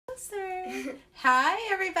Hi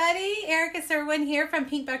everybody, Erica Serwin here from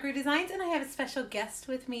Pink Buckaroo Designs, and I have a special guest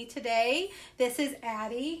with me today. This is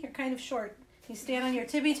Addie. You're kind of short. You stand on your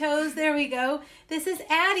tippy toes. There we go. This is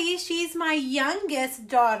Addie. She's my youngest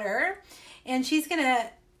daughter, and she's going to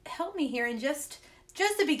help me here in just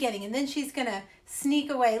the beginning, and then she's going to sneak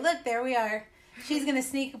away. Look, there we are. She's going to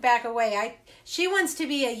sneak back away. She wants to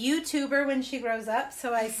be a YouTuber when she grows up,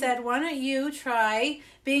 so I said, why don't you try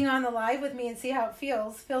being on the live with me and see how it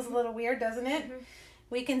feels. Feels a little weird, doesn't it? Mm-hmm.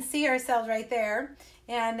 We can see ourselves right there.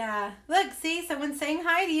 And look, see, someone's saying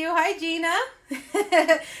hi to you. Hi, Gina.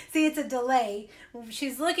 See, it's a delay.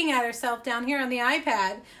 She's looking at herself down here on the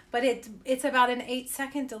iPad, but it's about an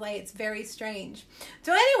 8-second delay. It's very strange.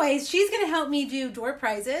 So anyways, she's going to help me do door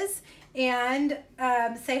prizes and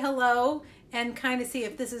say hello and kind of see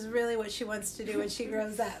if this is really what she wants to do when she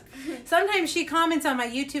grows up. Sometimes she comments on my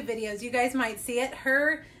YouTube videos. You guys might see it.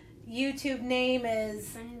 Her YouTube name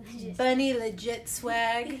is Bunny Legit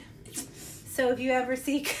Swag. So if you ever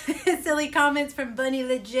see silly comments from Bunny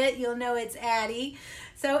Legit, you'll know it's Addie.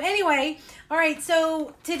 So anyway, all right,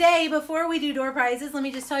 so today, before we do door prizes, let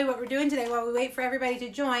me just tell you what we're doing today while we wait for everybody to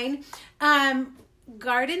join.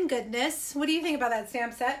 Garden Goodness. What do you think about that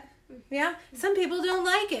stamp set? Yeah? Some people don't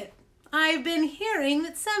like it. I've been hearing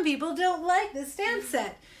that some people don't like the stamp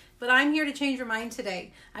set, but I'm here to change your mind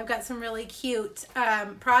today. I've got some really cute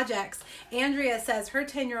projects. Andrea says her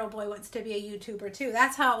 10-year-old boy wants to be a YouTuber too.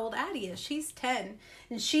 That's how old Addie is. She's 10,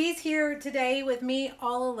 and she's here today with me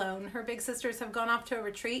all alone. Her big sisters have gone off to a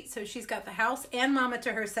retreat, so she's got the house and mama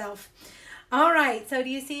to herself. All right, so do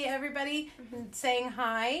you see everybody saying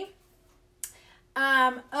hi?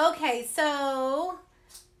 Okay, so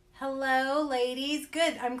hello, ladies.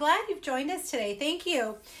 Good. I'm glad you've joined us today. Thank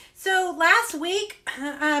you. So last week,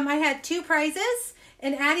 I had 2 prizes,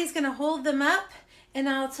 and Addie's going to hold them up, and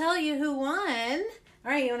I'll tell you who won.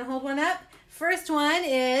 All right, you want to hold one up? First one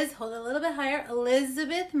is, hold it a little bit higher,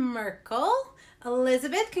 Elizabeth Merkel.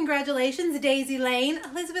 Elizabeth, congratulations. Daisy Lane.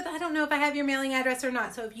 Elizabeth, I don't know if I have your mailing address or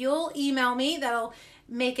not, so if you'll email me, that'll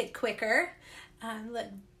make it quicker. Look,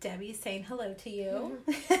 Debbie's saying hello to you.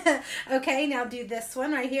 Mm-hmm. Okay, now do this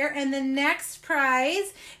one right here. And the next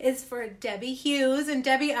prize is for Debbie Hughes. And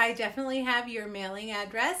Debbie, I definitely have your mailing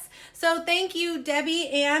address. So thank you, Debbie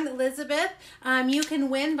and Elizabeth. You can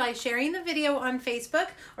win by sharing the video on Facebook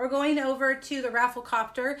or going over to the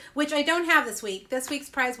Rafflecopter, which I don't have this week. This week's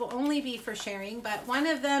prize will only be for sharing, but one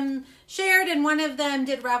of them shared and one of them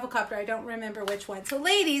did Rafflecopter. I don't remember which one. So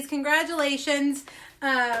ladies, congratulations.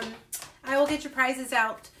 I will get your prizes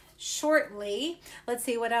out shortly. Let's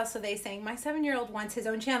see, what else are they saying? My 7-year-old wants his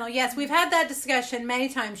own channel. Yes, we've had that discussion many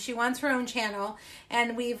times. She wants her own channel,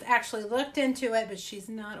 and we've actually looked into it, but she's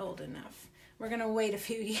not old enough. We're going to wait a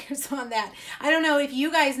few years on that. I don't know if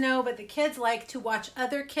you guys know, but the kids like to watch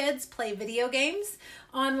other kids play video games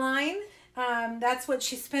online. That's what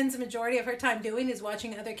she spends the majority of her time doing, is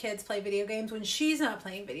watching other kids play video games when she's not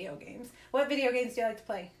playing video games. What video games do you like to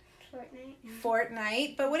play?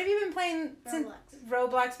 Fortnite. But what have you been playing since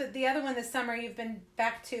Roblox? But the other one this summer, you've been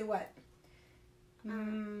back to what?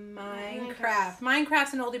 Minecraft.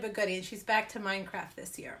 Minecraft's an oldie but goodie, and she's back to Minecraft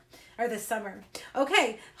this year, or this summer.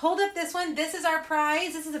 Okay, hold up this one. This is our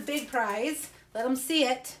prize. This is a big prize. Let them see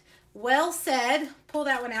it. Well Said. Pull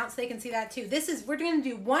that one out so they can see that too. We're going to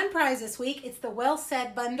do one prize this week. It's the Well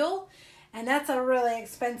Said bundle. And that's a really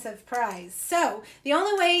expensive prize. So the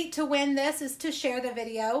only way to win this is to share the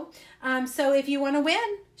video. So if you want to win,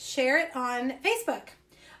 share it on Facebook.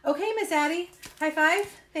 Okay, Miss Addie, high five.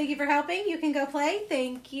 Thank you for helping. You can go play.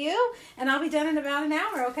 Thank you. And I'll be done in about an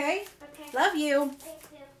hour, okay? Okay. Love you. Thank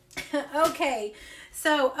you. Okay.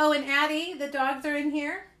 So, oh, and Addie, the dogs are in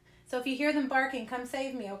here. So if you hear them barking, come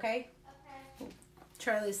save me, okay? Okay.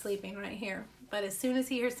 Charlie's sleeping right here. But as soon as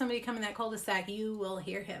he hears somebody come in that cul-de-sac, you will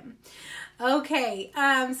hear him. Okay,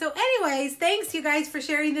 so anyways, thanks you guys for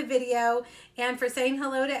sharing the video and for saying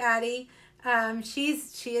hello to Addie. She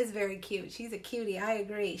is very cute. She's a cutie, I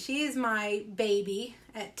agree. She is my baby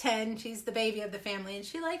at 10. She's the baby of the family, and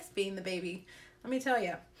she likes being the baby, let me tell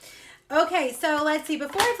you. Okay, so let's see.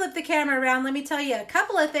 Before I flip the camera around, let me tell you a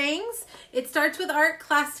couple of things. It starts with Art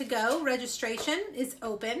Class to Go. Registration is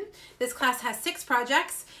open. This class has 6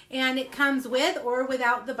 projects, and it comes with or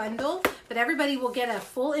without the bundle, but everybody will get a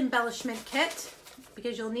full embellishment kit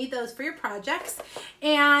because you'll need those for your projects.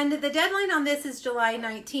 And the deadline on this is July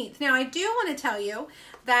 19th. Now, I do want to tell you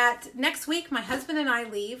that next week, my husband and I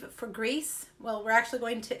leave for Greece. Well, we're actually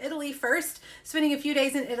going to Italy first, spending a few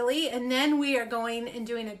days in Italy, and then we are going and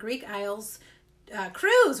doing a Greek Isles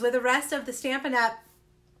cruise with the rest of the Stampin' Up!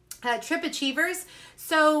 Trip Achievers.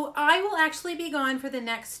 So I will actually be gone for the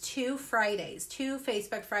next 2 Fridays, 2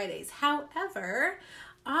 Facebook Fridays. However,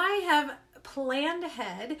 I have planned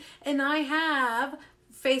ahead and I have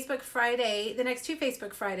Facebook Friday, the next 2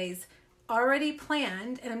 Facebook Fridays already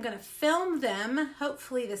planned, and I'm going to film them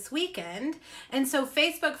hopefully this weekend. And so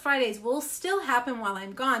Facebook Fridays will still happen while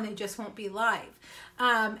I'm gone. They just won't be live.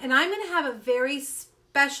 And I'm going to have a very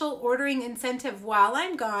special ordering incentive while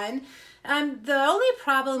I'm gone. The only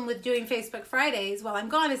problem with doing Facebook Fridays while I'm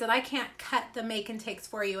gone is that I can't cut the make and takes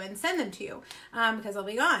for you and send them to you because I'll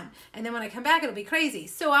be gone. And then when I come back, it'll be crazy.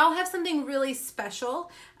 So I'll have something really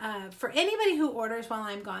special for anybody who orders while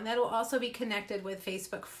I'm gone. That'll also be connected with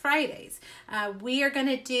Facebook Fridays. We are going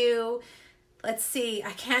to do... Let's see,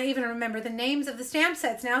 I can't even remember the names of the stamp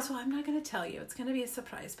sets now, so I'm not going to tell you. It's going to be a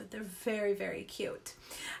surprise, but they're very, very cute.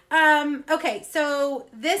 Okay, so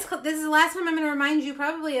this is the last time I'm going to remind you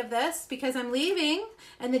probably of this because I'm leaving,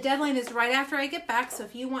 and the deadline is right after I get back. So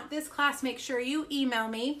if you want this class, make sure you email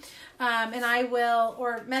me, and I will,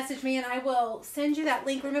 or message me, and I will send you that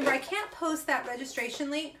link. Remember, I can't post that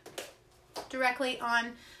registration link directly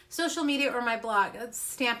on social media or my blog. That's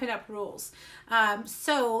Stampin' Up! Rules.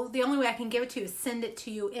 So the only way I can give it to you is send it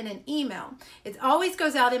to you in an email. It always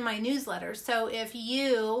goes out in my newsletter. So if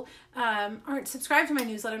you aren't subscribed to my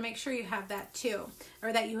newsletter, make sure you have that too,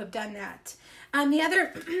 or that you have done that. The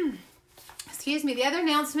other, excuse me, the other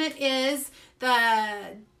announcement is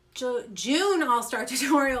the June All-Star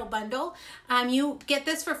Tutorial Bundle. You get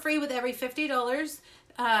this for free with every $50.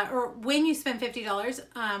 Or when you spend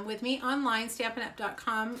 $50 with me online,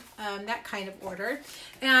 stampinup.com, that kind of order.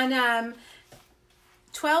 And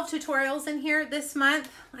 12 tutorials in here this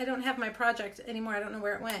month. I don't have my project anymore. I don't know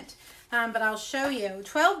where it went. But I'll show you.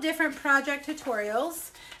 12 different project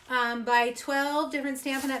tutorials by 12 different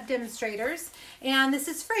Stampin' Up! Demonstrators. And this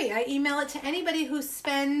is free. I email it to anybody who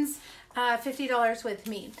spends $50 with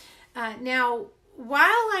me. Now,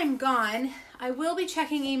 while I'm gone, I will be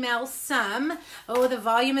checking emails some. Oh, the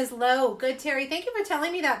volume is low. Good, Terry. Thank you for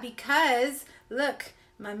telling me that because, look,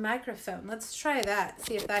 my microphone. Let's try that.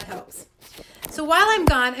 See if that helps. So while I'm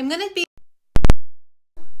gone, I'm going to be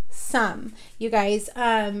some, you guys,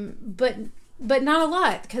 but not a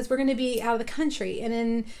lot because we're going to be out of the country and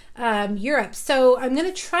in Europe. So I'm going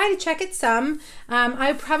to try to check it some.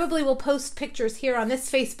 I probably will post pictures here on this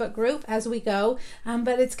Facebook group as we go,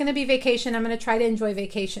 but it's going to be vacation. I'm going to try to enjoy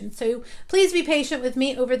vacation. So please be patient with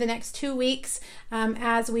me over the next 2 weeks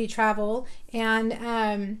as we travel.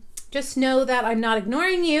 And just know that I'm not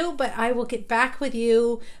ignoring you, but I will get back with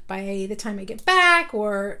you by the time I get back,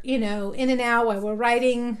 or, you know, in and out while we're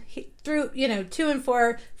riding through, you know, to and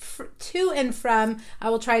from. I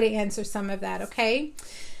will try to answer some of that, okay?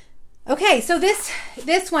 Okay, so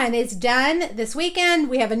this one is done this weekend.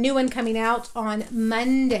 We have a new one coming out on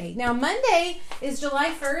Monday. Now, Monday is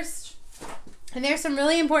July 1st. And there's some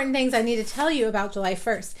really important things I need to tell you about July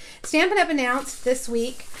 1st. Stampin' Up! Announced this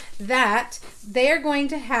week that they're going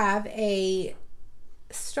to have a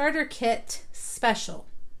starter kit special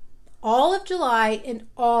all of July and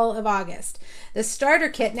all of August. The starter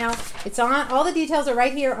kit, now it's on, all the details are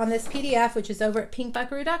right here on this PDF, which is over at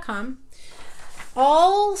pinkbuckaroo.com.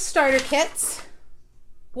 All starter kits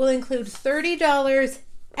will include $30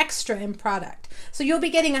 extra in product. So you'll be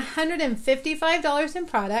getting $155 in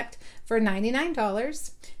product for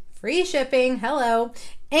 $99, free shipping, hello,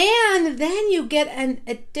 and then you get an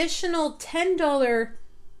additional $10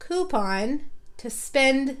 coupon to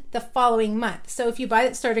spend the following month. So if you buy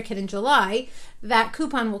that starter kit in July, that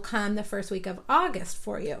coupon will come the first week of August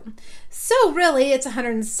for you. So really, it's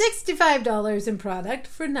 $165 in product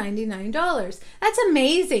for $99. That's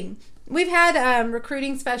amazing. We've had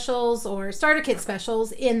recruiting specials or starter kit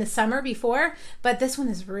specials in the summer before, but this one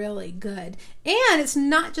is really good. And it's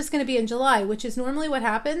not just going to be in July, which is normally what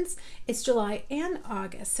happens. It's July and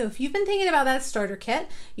August. So if you've been thinking about that starter kit,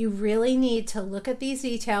 you really need to look at these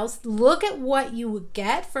details. Look at what you would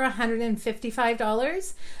get for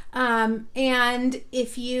 $155. And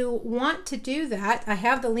if you want to do that, I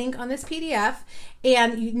have the link on this PDF,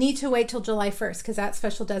 and you need to wait till July 1st because that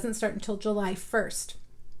special doesn't start until July 1st.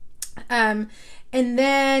 And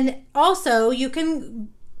then also you can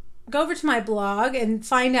go over to my blog and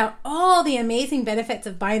find out all the amazing benefits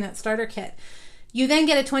of buying that starter kit. You then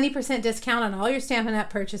get a 20% discount on all your Stampin' Up!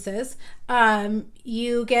 Purchases.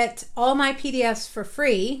 You get all my PDFs for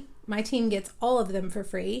free. My team gets all of them for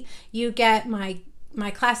free. You get my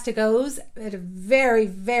class to goes at a very,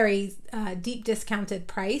 very deep discounted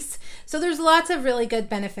price. So there's lots of really good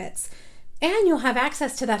benefits. And you'll have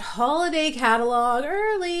access to that holiday catalog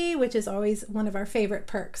early, which is always one of our favorite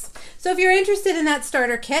perks. So if you're interested in that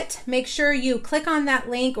starter kit, make sure you click on that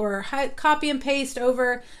link or copy and paste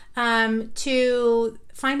over to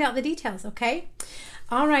find out the details, okay?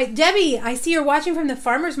 All right, Debbie, I see you're watching from the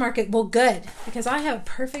farmer's market. Well, good, because I have a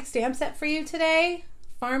perfect stamp set for you today.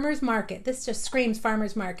 Farmer's market. This just screams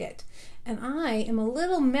farmer's market. And I am a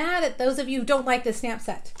little mad at those of you who don't like the stamp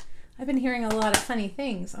set. I've been hearing a lot of funny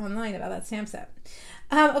things online about that stamp set.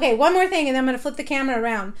 Okay, one more thing, and then I'm going to flip the camera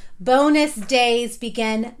around. Bonus days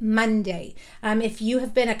begin Monday. If you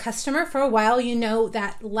have been a customer for a while, you know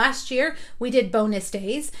that last year we did bonus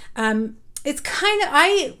days. It's kind of,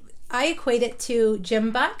 I equate it to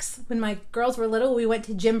gym bucks. When my girls were little, we went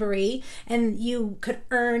to Gymboree, and you could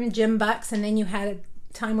earn gym bucks, and then you had a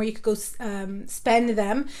time where you could go spend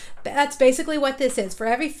them. That's basically what this is. For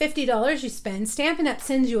every $50 you spend, Stampin' Up!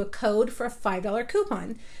 Sends you a code for a $5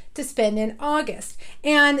 coupon to spend in August.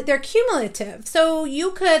 And they're cumulative. So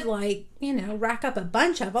you could, like, you know, rack up a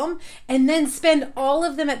bunch of them and then spend all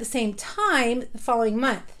of them at the same time the following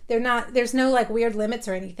month. There's no like weird limits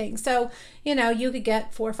or anything. So, you know, you could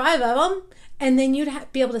get 4 or 5 of them, and then you'd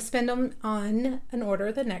be able to spend them on an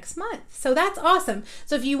order the next month. So that's awesome.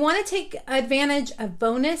 So if you want to take advantage of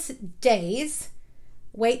bonus days,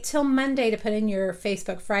 wait till Monday to put in your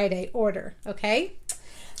Facebook Friday order, okay?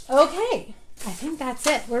 Okay, I think that's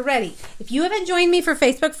it. We're ready. If you haven't joined me for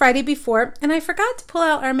Facebook Friday before, and I forgot to pull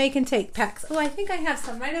out our make and take packs. Oh, I think I have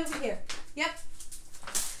some right over here. Yep.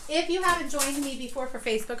 If you haven't joined me before for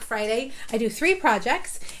Facebook Friday, I do 3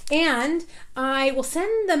 projects, and I will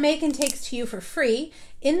send the make and takes to you for free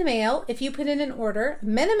in the mail if you put in an order,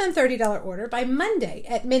 minimum $30 order, by Monday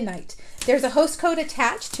at midnight. There's a host code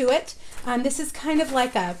attached to it. This is kind of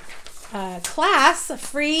like a class, a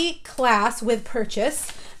free class with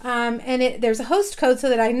purchase. And there's a host code so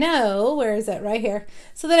that I know, where is it? Right here.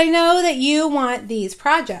 So that I know that you want these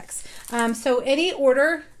projects. So any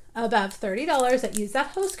order above $30 that use that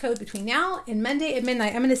host code between now and Monday at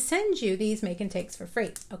midnight, I'm going to send you these make and takes for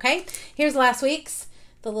free. Okay, here's last week's.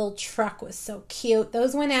 The little truck was so cute.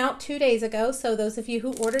 Those went out 2 days ago, so those of you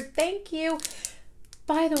who ordered, thank you.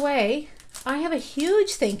 By the way, I have a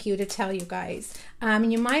huge thank you to tell you guys.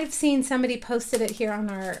 You might have seen somebody posted it here on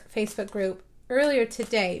our Facebook group earlier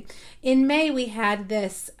today. In May, we had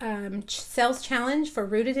this sales challenge for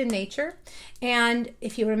Rooted in Nature. And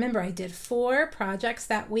if you remember, I did 4 projects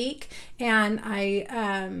that week. And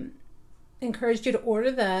I encouraged you to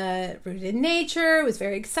order the Rooted in Nature. It was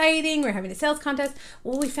very exciting. We're having a sales contest.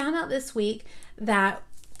 Well, we found out this week that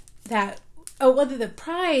whether the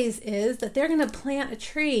prize is that they're going to plant a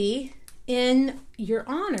tree in your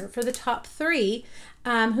honor for the top 3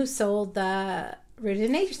 who sold the Rooted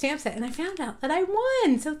in Nature stamp set, and I found out that I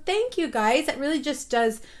won. So thank you guys. That really just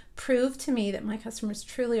does prove to me that my customers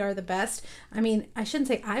truly are the best. I mean, I shouldn't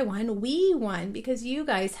say I won, we won, because you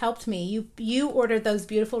guys helped me. You ordered those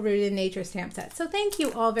beautiful Rooted in Nature stamp sets. So thank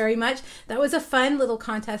you all very much. That was a fun little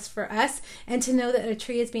contest for us, and to know that a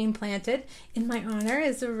tree is being planted in my honor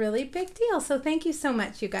is a really big deal. So thank you so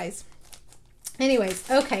much, you guys.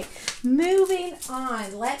 Anyways, okay, moving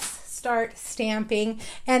on. Let's start stamping.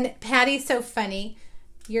 And Patty's so funny.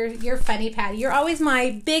 You're funny, Patty. You're always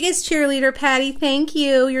my biggest cheerleader, Patty. Thank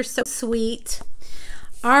you. You're so sweet.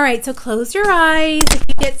 All right, so close your eyes if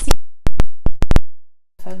you get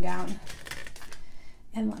phone down.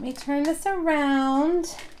 And let me turn this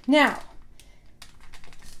around. Now,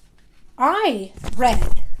 I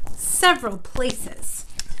read several places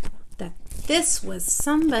that this was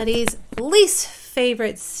somebody's least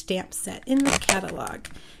favorite stamp set in the catalog.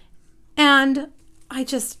 And I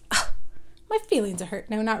just, my feelings are hurt.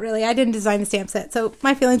 No, not really. I didn't design the stamp set, so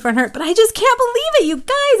my feelings weren't hurt. But I just can't believe it, you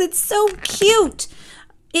guys. It's so cute.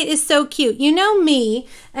 It is so cute. You know me,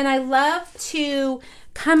 and I love to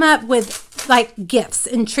come up with like gifts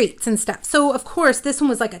and treats and stuff. So of course this one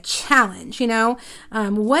was like a challenge, you know.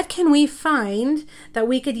 What can we find that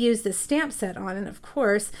we could use this stamp set on? And of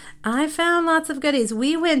course I found lots of goodies.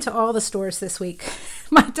 We went to all the stores this week,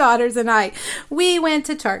 my daughters and I. We went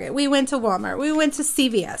to Target, we went to Walmart, we went to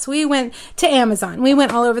CVS, we went to Amazon, we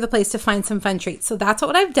went all over the place to find some fun treats. So that's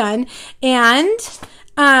what I've done, and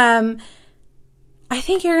I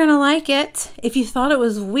think you're going to like it. If you thought it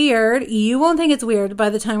was weird, you won't think it's weird by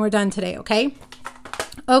the time we're done today, okay?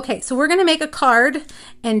 Okay, so we're going to make a card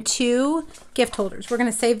and 2 gift holders. We're going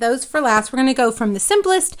to save those for last. We're going to go from the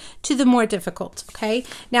simplest to the more difficult, okay?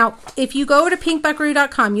 Now, if you go over to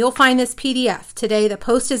pinkbuckaroo.com, you'll find this PDF. Today, the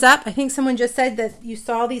post is up. I think someone just said that you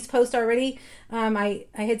saw these posts already I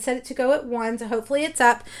had set it to go at 1, so hopefully it's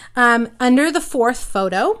up. Under the 4th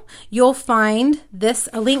photo, you'll find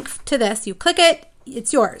a link to this. You click it,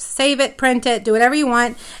 it's yours. Save it, print it, do whatever you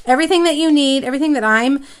want. Everything that you need, everything that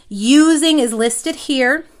I'm using is listed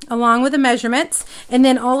here along with the measurements, and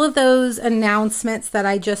then all of those announcements that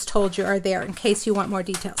I just told you are there in case you want more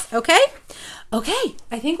details. Okay? Okay,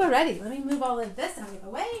 I think we're ready. Let me move all of this out of the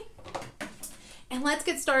way. And let's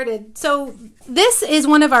get started. So this is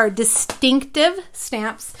one of our distinctive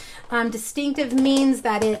stamps. Distinctive means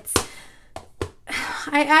that it's,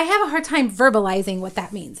 I have a hard time verbalizing what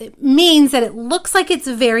that means. It means that it looks like it's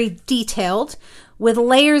very detailed with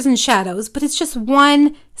layers and shadows, but it's just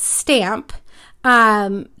one stamp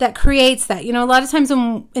that creates that. You know, a lot of times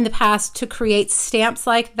in the past, to create stamps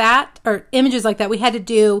like that or images like that, we had to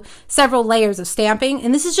do several layers of stamping,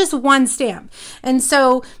 and this is just one stamp. And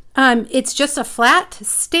so it's just a flat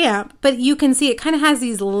stamp, but you can see it kind of has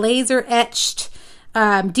these laser etched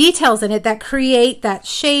details in it that create that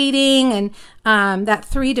shading and that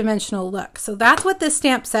three-dimensional look. So that's what this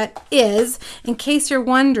stamp set is, in case you're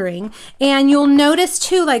wondering. And you'll notice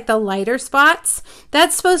too, like the lighter spots,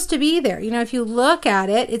 that's supposed to be there. You know, if you look at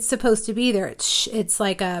it, it's supposed to be there. It's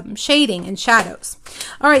like shading and shadows.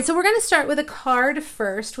 All right, so we're going to start with a card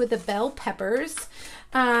first with the bell peppers.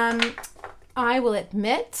 I will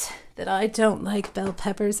admit that I don't like bell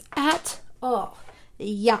peppers at all.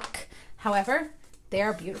 Yuck. However, they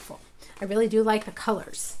are beautiful. I really do like the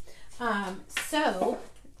colors. So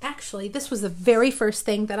actually, this was the very first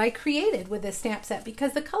thing that I created with this stamp set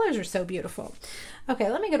because the colors are so beautiful.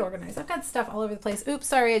 Okay, let me get organized. I've got stuff all over the place. Oops,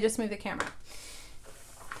 sorry, I just moved the camera.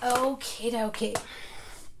 Okay, dokie.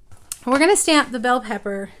 We're going to stamp the bell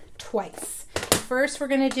pepper twice. First, we're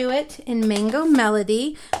going to do it in Mango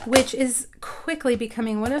Melody, which is quickly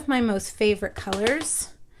becoming one of my most favorite colors.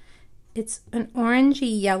 It's an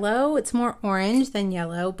orangey yellow. It's more orange than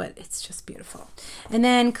yellow, but it's just beautiful. And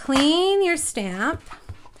then clean your stamp.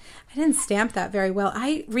 I didn't stamp that very well.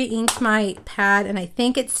 I re-inked my pad, and I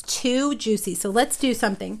think it's too juicy. So let's do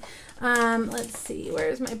something. Let's see.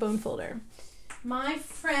 Where's my bone folder? My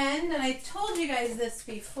friend, and I told you guys this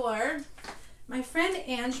before, my friend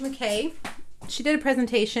Ange McKay, she did a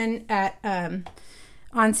presentation at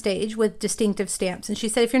on stage with distinctive stamps. And she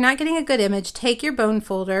said, if you're not getting a good image, take your bone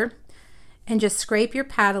folder and just scrape your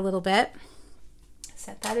pad a little bit,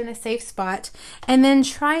 set that in a safe spot, and then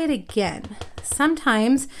try it again.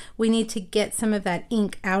 Sometimes we need to get some of that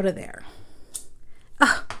ink out of there.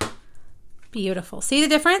 Oh, beautiful. See the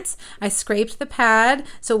difference? I scraped the pad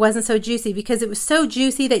so it wasn't so juicy, because it was so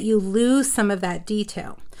juicy that you lose some of that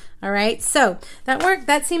detail. All right, so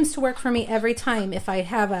that seems to work for me every time if I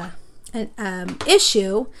have an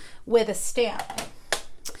issue with a stamp.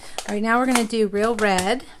 All right, now we're going to do Real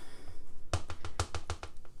Red.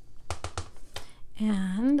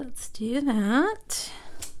 And let's do that.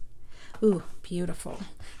 Ooh, beautiful.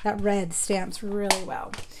 That red stamps really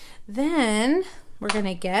well. Then we're going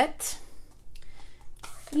to get,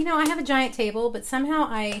 you know, I have a giant table, but somehow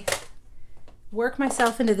I work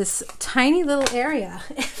myself into this tiny little area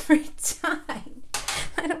every time.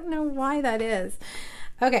 I don't know why that is.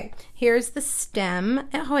 Okay, here's the stem.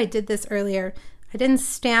 Oh, I did this earlier. I didn't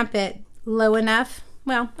stamp it low enough.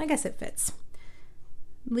 Well, I guess it fits.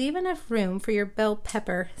 Leave enough room for your bell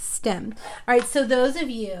pepper stem. All right, so those of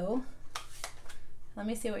you, let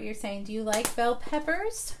me see what you're saying. Do you like bell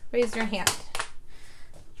peppers? Raise your hand.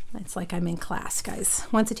 It's like I'm in class, guys.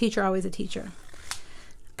 Once a teacher, always a teacher.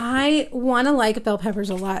 I want to like bell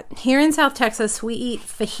peppers a lot. Here in South Texas, we eat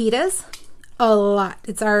fajitas a lot.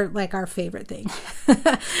 It's our favorite thing.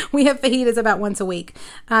 We have fajitas about once a week,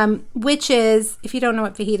 which is, if you don't know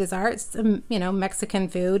what fajitas are, it's Mexican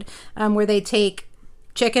food where they take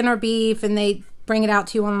chicken or beef and they bring it out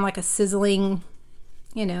to you on like a sizzling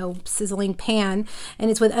pan,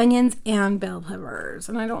 and it's with onions and bell peppers.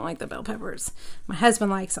 And I don't like the bell peppers. My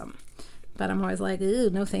husband likes them, but I'm always like, ooh,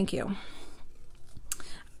 no thank you.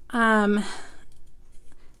 But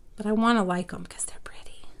I want to like them because they're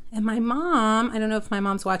pretty. And my mom, I don't know if my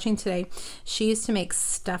mom's watching today, she used to make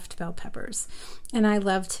stuffed bell peppers. And I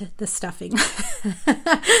loved the stuffing,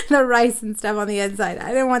 the rice and stuff on the inside. I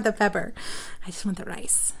didn't want the pepper. I just want the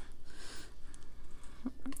rice.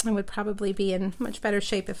 I would probably be in much better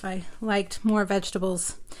shape if I liked more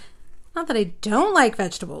vegetables. Not that I don't like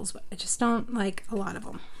vegetables, but I just don't like a lot of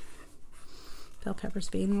them. Bell peppers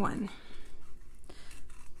being one.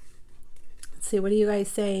 Let's see, what are you guys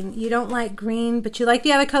saying? You don't like green, but you like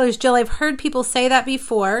the other colors. Jill, I've heard people say that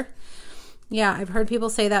before. Yeah, I've heard people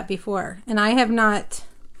say that before. And I have not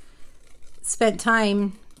spent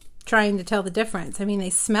time trying to tell the difference. I mean, they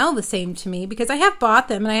smell the same to me because I have bought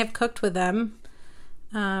them and I have cooked with them.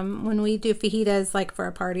 When we do fajitas, like for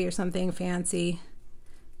a party or something fancy,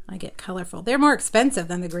 I get colorful. They're more expensive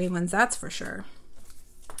than the green ones, that's for sure.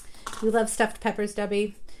 You love stuffed peppers,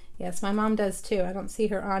 Debbie? Yes, my mom does too. I don't see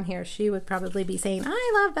her on here. She would probably be saying,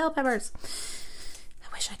 I love bell peppers.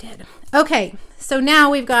 I wish I did. Okay, so now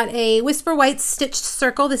we've got a Whisper White stitched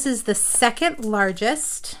circle. This is the second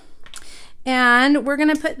largest. And we're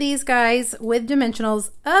going to put these guys with dimensionals,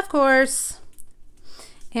 of course.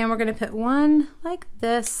 And we're going to put one like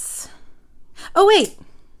this. Oh, wait.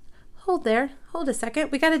 Hold there. Hold a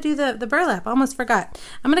second. We got to do the burlap. Almost forgot.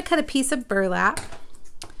 I'm going to cut a piece of burlap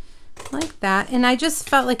like that. And I just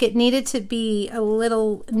felt like it needed to be a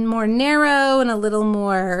little more narrow and a little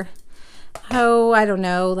more, oh, I don't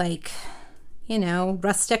know, like, you know,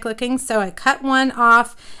 rustic looking. So I cut one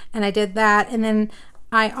off and I did that. And then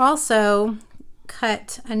I also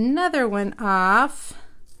cut another one off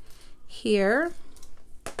here.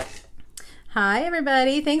 Hi,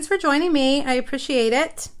 everybody. Thanks for joining me. I appreciate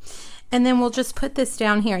it. And then we'll just put this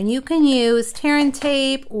down here. And you can use tear and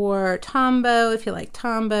tape or Tombow if you like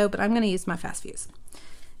Tombow, but I'm going to use my Fast Fuse.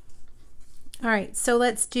 All right, so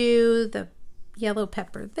let's do the yellow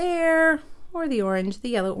pepper there, or the orange, the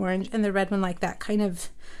yellow orange, and the red one like that, kind of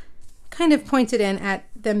pointed in at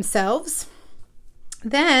themselves.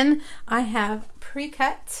 Then I have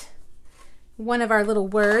pre-cut one of our little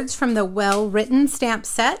words from the Well Written stamp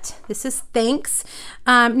set. This is thanks.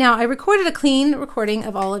 Now I recorded a clean recording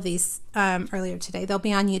of all of these earlier today. They'll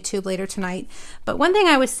be on YouTube later tonight. But one thing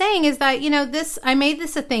I was saying is that, you know, I made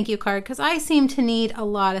this a thank you card because I seem to need a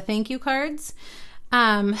lot of thank you cards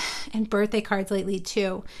and birthday cards lately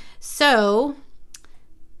too. So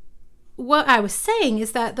what I was saying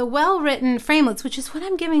is that the Well Written framelits, which is what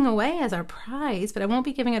I'm giving away as our prize, but I won't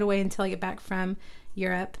be giving it away until I get back from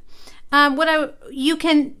Europe. You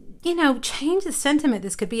can, you know, change the sentiment.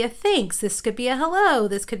 This could be a thanks. This could be a hello.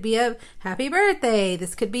 This could be a happy birthday.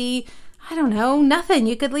 This could be, I don't know, nothing.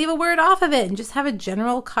 You could leave a word off of it and just have a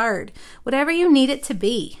general card, whatever you need it to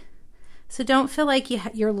be. So don't feel like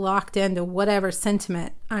you're locked into whatever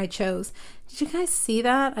sentiment I chose. Did you guys see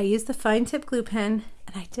that? I used the fine tip glue pen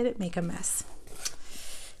and I didn't make a mess.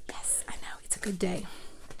 Yes, I know. It's a good day.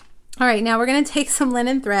 All right, now we're going to take some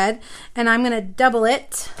linen thread and I'm going to double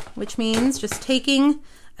it, which means just taking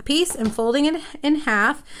a piece and folding it in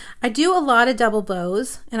half. I do a lot of double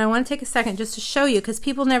bows and I want to take a second just to show you because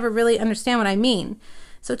people never really understand what I mean.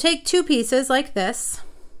 So take two pieces like this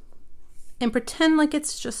and pretend like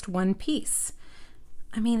it's just one piece.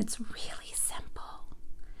 I mean, it's really simple.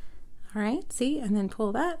 All right, see, and then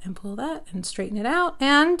pull that and straighten it out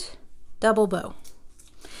and double bow.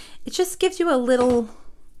 It just gives you a little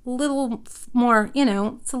more, you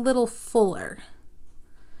know, it's a little fuller.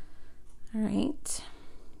 All right,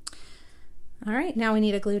 now we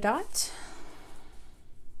need a glue dot.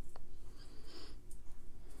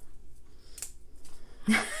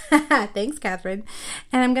 Thanks, Catherine.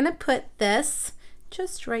 And I'm gonna put this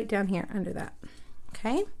just right down here under that.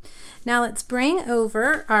 Okay, now let's bring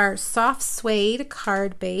over our soft suede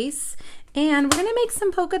card base and we're gonna make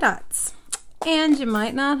some polka dots. And you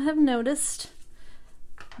might not have noticed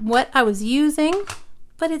what I was using,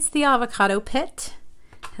 but it's the avocado pit.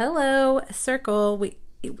 Hello, a circle.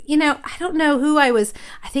 You know, I don't know who I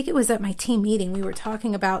think it was at my team meeting. We were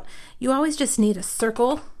talking about you always just need a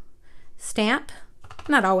circle stamp.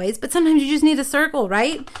 Not always, but sometimes you just need a circle,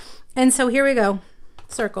 right? And so here we go.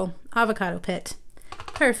 Circle, avocado pit.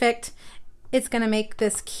 Perfect. It's going to make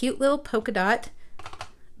this cute little polka dot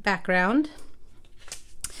background.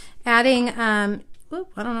 Adding, I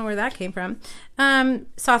don't know where that came from.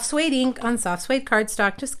 Soft suede ink on soft suede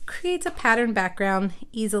cardstock just creates a pattern background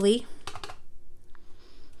easily.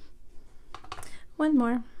 One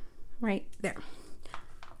more right there.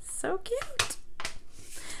 So cute.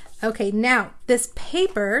 Okay, now this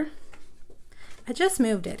paper, I just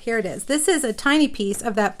moved it. Here it is. This is a tiny piece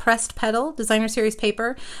of that pressed petal designer series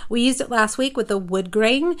paper. We used it last week with the wood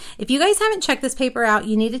grain. If you guys haven't checked this paper out,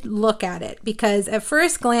 you need to look at it because at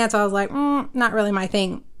first glance I was like, not really my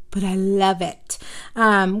thing, but I love it.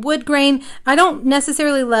 Wood grain, I don't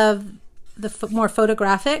necessarily love the more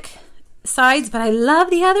photographic sides, but I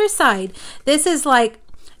love the other side. This is like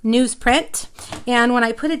newsprint, and when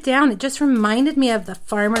I put it down, it just reminded me of the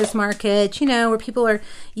farmers market, you know, where people are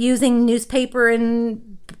using newspaper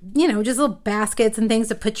and, you know, just little baskets and things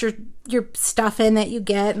to put your stuff in that you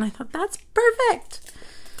get, and I thought that's perfect.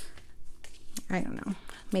 I don't know,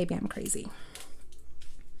 maybe I'm crazy.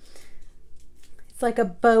 It's like a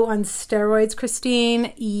bow on steroids,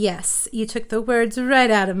 Christine. Yes, you took the words right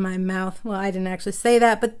out of my mouth. Well, I didn't actually say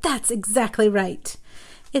that, but that's exactly right.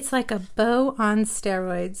 It's like a bow on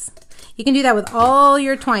steroids. You can do that with all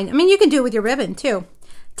your twine. I mean, you can do it with your ribbon too.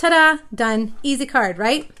 Ta-da, done. Easy card,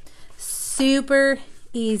 right? Super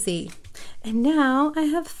easy. And now I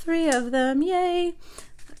have 3 of them. Yay.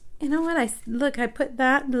 You know what? I put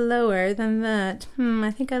that lower than that.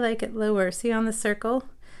 I think I like it lower. See on the circle?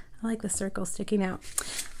 I like the circle sticking out.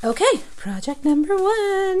 Okay, project number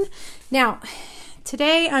 1. Now,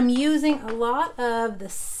 today I'm using a lot of the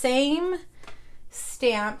same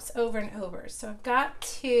stamps over and over. So I've got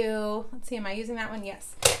to, let's see, am I using that one?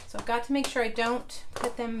 Yes. So I've got to make sure I don't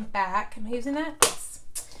put them back. Am I using that? Yes.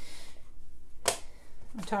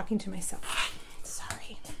 I'm talking to myself.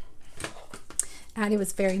 Sorry. Addie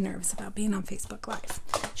was very nervous about being on Facebook Live.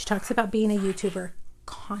 She talks about being a YouTuber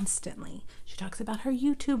constantly. She talks about her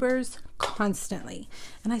YouTubers constantly.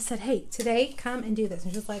 And I said, hey, today come and do this.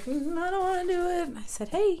 And she's like, I don't want to do it. And I said,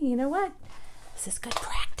 hey, you know what? This is good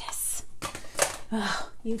practice. Oh,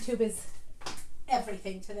 YouTube is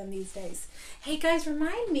everything to them these days. Hey guys,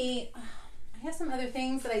 remind me, I have some other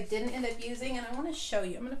things that I didn't end up using and I want to show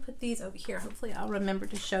you. I'm going to put these over here. Hopefully I'll remember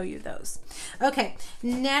to show you those. Okay,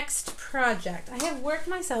 next project. I have worked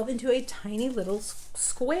myself into a tiny little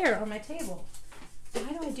square on my table.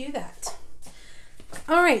 Why do I do that?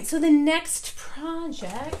 All right, so the next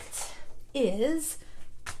project is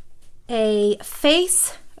a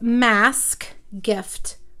face mask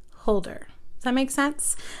gift holder. Does that make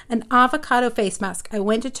sense? An avocado face mask. I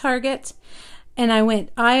went to Target and I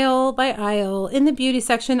went aisle by aisle in the beauty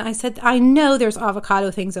section. I said, I know there's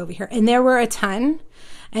avocado things over here. And there were a ton.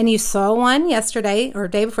 And you saw one yesterday or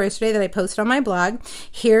day before yesterday that I posted on my blog.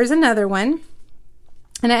 Here's another one.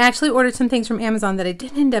 And I actually ordered some things from Amazon that I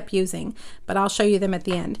didn't end up using, but I'll show you them at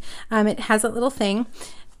the end. It has a little thing.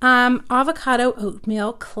 Avocado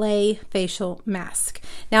oatmeal clay facial mask.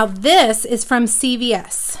 Now this is from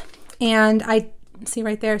CVS. And I see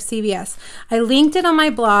right there, CVS. I linked it on my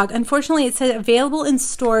blog. Unfortunately, it said available in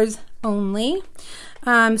stores only.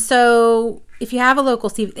 So if you have a local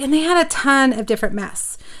CVS, and they had a ton of different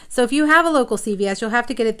masks. So if you have a local CVS, you'll have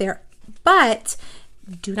to get it there. But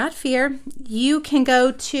do not fear. You can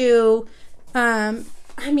go to,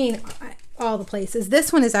 all the places.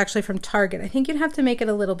 This one is actually from Target. I think you'd have to make it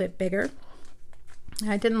a little bit bigger.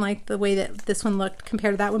 I didn't like the way that this one looked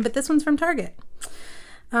compared to that one, but this one's from Target.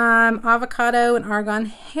 Avocado and argan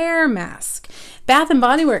hair mask. Bath and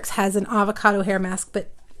Body Works has an avocado hair mask, but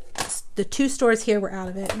the 2 stores here were out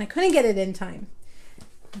of it and I couldn't get it in time.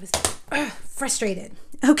 I was frustrated.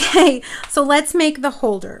 Okay, so let's make the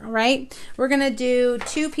holder, all right? We're gonna do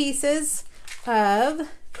 2 pieces of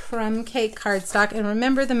crumb cake cardstock, and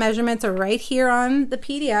remember the measurements are right here on the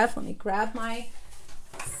PDF. Let me grab my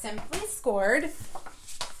Simply Scored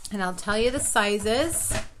and I'll tell you the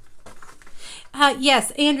sizes.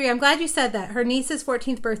 Yes, Andrea, I'm glad you said that. Her niece's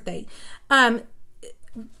 14th birthday.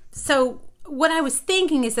 So what I was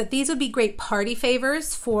thinking is that these would be great party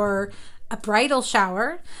favors for a bridal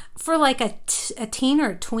shower, for like a teen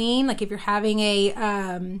or a tween, like if you're having a,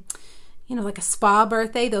 like a spa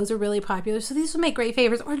birthday, those are really popular. So these would make great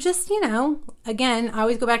favors, or just, again, I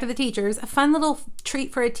always go back to the teachers, a fun little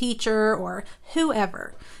treat for a teacher or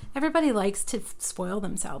whoever. Everybody likes to spoil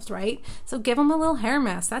themselves, right? So give them a little hair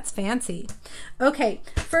mask. That's fancy. Okay,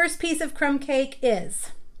 first piece of crumb cake is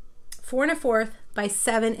 4 1/4 by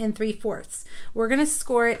 7 3/4. We're gonna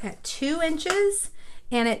score it at 2 inches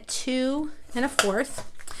and at 2 1/4.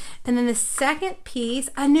 And then the second piece,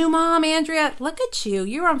 a new mom, Andrea, look at you,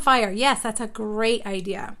 you're on fire. Yes, that's a great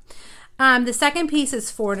idea. The second piece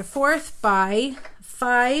is 4 1/4 by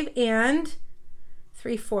 5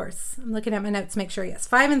 3/4. I'm looking at my notes to make sure, yes,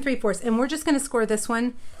 5 3/4. And we're just gonna score this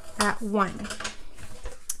one at 1.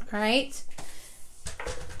 All right.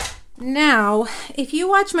 Now, if you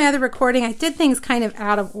watch my other recording, I did things kind of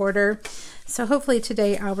out of order. So hopefully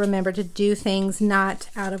today I'll remember to do things not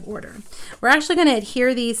out of order. We're actually going to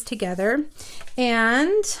adhere these together.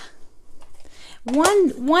 And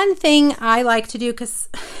one thing I like to do, because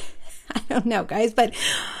I don't know, guys, but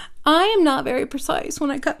I am not very precise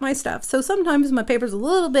when I cut my stuff. So sometimes my paper's a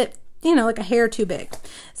little bit, like a hair too big.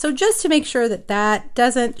 So just to make sure that that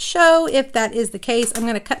doesn't show, if that is the case, I'm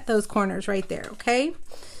going to cut those corners right there, okay?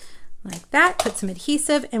 Like that, put some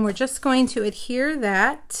adhesive, and we're just going to adhere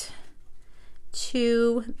that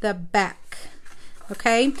to the back.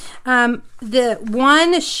 Okay, the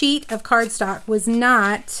one sheet of cardstock was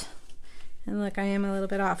not, and look, I am a little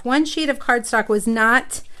bit off. One sheet of cardstock was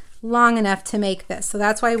not long enough to make this, so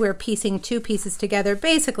that's why we're piecing 2 pieces together,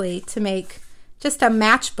 basically to make just a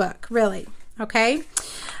matchbook, really. Okay.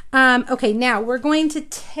 Okay, now we're going to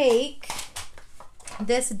take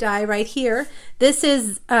this die right here. This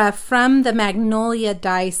is from the Magnolia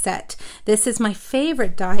die set. This is my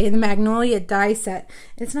favorite die in the Magnolia die set.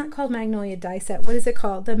 It's not called Magnolia die set. What is it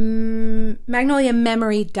called? The Magnolia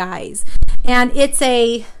Memory dies. And it's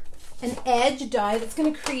an edge die that's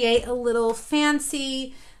going to create a little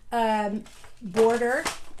fancy border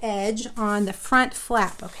edge on the front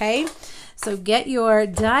flap, okay? So get your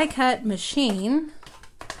die cut machine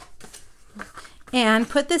and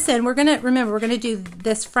put this in. We're gonna, remember, we're gonna do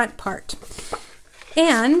this front part.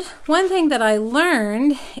 And one thing that I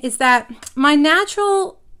learned is that my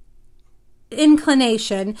natural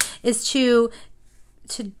inclination is to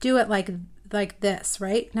do it like this,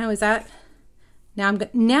 right? Now is that, now I'm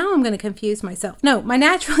going to confuse myself. No, my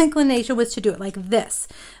natural inclination was to do it like this.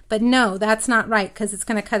 But no, that's not right because it's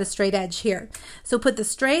going to cut a straight edge here. So put the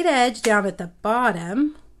straight edge down at the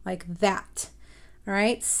bottom like that. All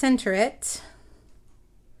right, center it.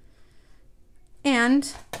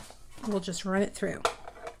 And we'll just run it through.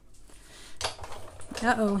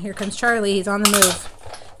 Uh-oh, here comes Charlie. He's on the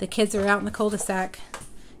move. The kids are out in the cul-de-sac.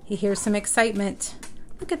 He hears some excitement.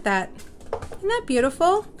 Look at that. Isn't that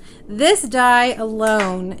beautiful? This die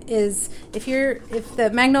alone is, if the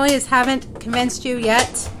Magnolias haven't convinced you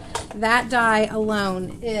yet, that die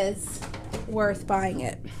alone is worth buying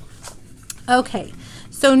it. Okay,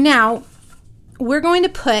 so now we're going to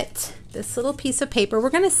put this little piece of paper. We're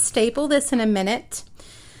going to staple this in a minute.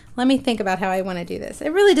 Let me think about how I want to do this.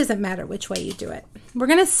 It really doesn't matter which way you do it. We're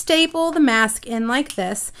going to staple the mask in like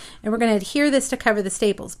this, and we're going to adhere this to cover the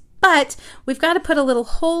staples. But we've got to put a little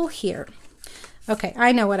hole here. Okay,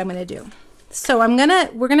 I know what I'm going to do. So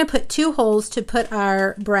we're going to put 2 holes to put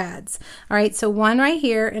our brads. All right, so one right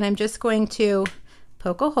here, and I'm just going to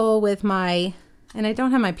poke a hole with my, and I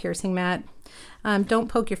don't have my piercing mat. Don't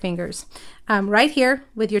poke your fingers. Right here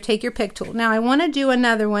with your take your pick tool. Now I want to do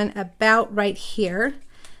another one about right here.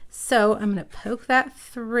 So I'm going to poke that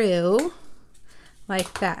through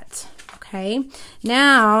like that. Okay,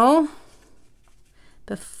 now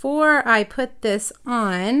before I put this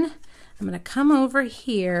on, I'm going to come over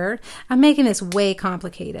here. I'm making this way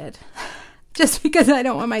complicated just because I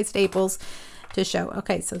don't want my staples to show.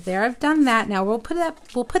 Okay, so there I've done that. Now we'll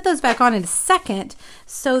put those back on in a second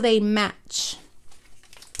so they match.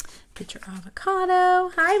 Put your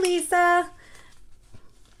avocado. Hi, Lisa.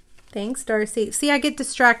 Thanks, Darcy. See, I get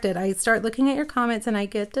distracted. I start looking at your comments and I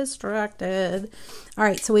get distracted. All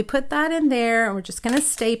right, so we put that in there and we're just going to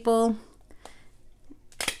staple.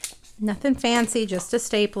 Nothing fancy, just a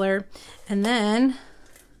stapler. And then,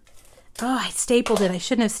 oh, I stapled it. I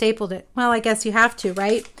shouldn't have stapled it. Well, I guess you have to,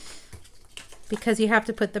 right? Because you have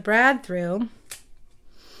to put the brad through.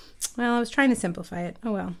 Well, I was trying to simplify it.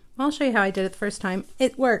 Oh, well. I'll show you how I did it the first time.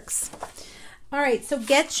 It works. All right, so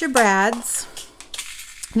get your brads.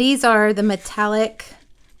 These are the metallic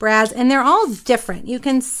brads, and they're all different. You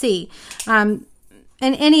can see, and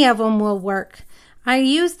any of them will work. I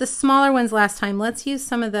used the smaller ones last time. Let's use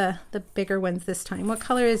some of the bigger ones this time. What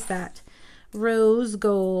color is that? Rose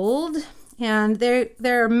gold. And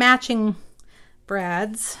they're matching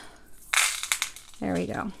brads. There we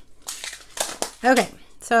go. Okay,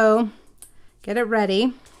 so get it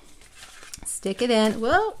ready. Stick it in.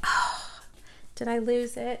 Whoa! Oh, did I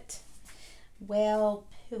lose it? Well,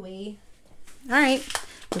 pooey. All right,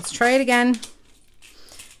 let's try it again.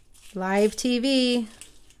 Live TV.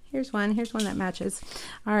 Here's one that matches.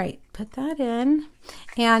 All right, put that in.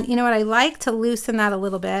 And you know what? I like to loosen that a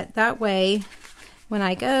little bit. That way, when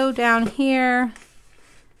I go down here,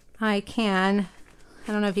 I can,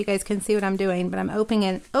 I don't know if you guys can see what I'm doing, but I'm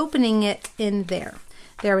opening it in there.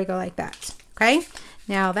 There we go, like that. Okay?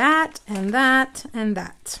 Now that, and that, and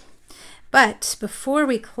that. But before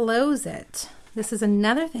we close it, this is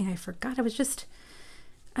another thing I forgot. I was just,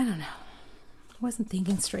 I don't know. I wasn't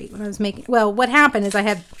thinking straight when I was making, well, what happened is I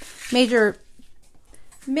had major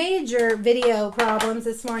video problems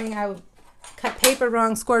this morning. I cut paper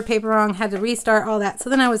wrong, scored paper wrong, had to restart, all that. So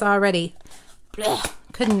then I was already,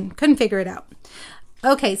 couldn't figure it out.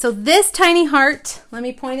 Okay, so this tiny heart, let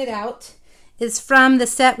me point it out, is from the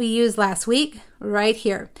set we used last week, right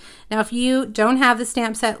here. Now, if you don't have the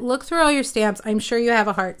stamp set, look through all your stamps. I'm sure you have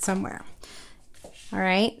a heart somewhere. All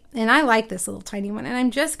right, and I like this little tiny one, and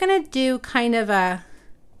I'm just gonna do kind of a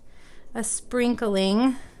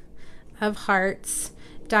sprinkling of hearts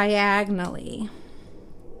diagonally.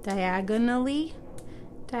 Diagonally.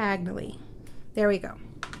 There we go.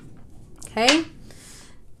 Okay,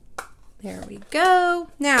 there we go.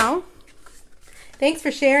 Now, thanks for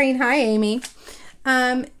sharing. Hi, Amy.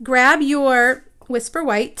 Grab your Whisper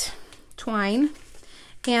White twine,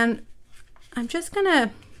 and I'm just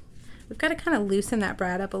gonna we've got to kind of loosen that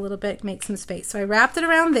brad up a little bit, make some space. So I wrapped it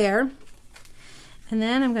around there, and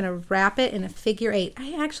then I'm going to wrap it in a figure 8.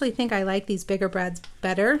 I actually think I like these bigger brads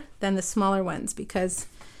better than the smaller ones because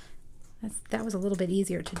that was a little bit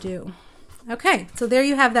easier to do. Okay, so there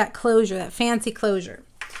you have that closure, that fancy closure.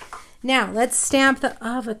 Now let's stamp the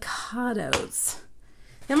avocados.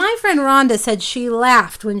 Now my friend Rhonda said she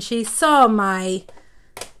laughed when she saw my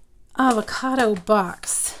avocado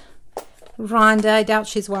box. Rhonda, I doubt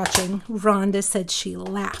she's watching. Rhonda said she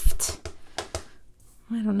laughed.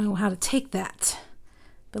 I don't know how to take that.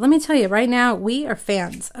 But let me tell you, right now, we are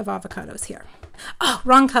fans of avocados here. Oh,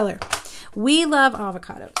 wrong color. We love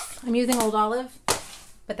avocados. I'm using Old Olive,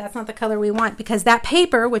 but that's not the color we want because that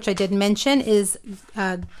paper, which I did mention, is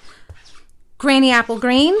Granny Apple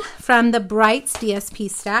Green from the Brights DSP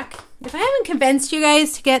stack. If I haven't convinced you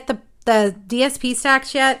guys to get the DSP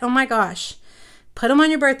stacks yet, oh my gosh. Put them on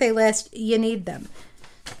your birthday list. You need them.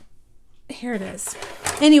 Here it is.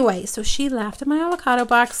 Anyway, so she laughed at my avocado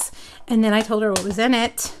box, and then I told her what was in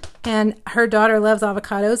it, and her daughter loves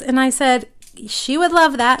avocados, and I said she would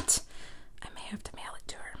love that. I may have to mail it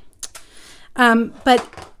to her.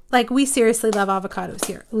 But like, we seriously love avocados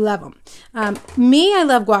here. Love them. Me, I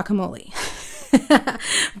love guacamole.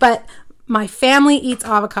 But my family eats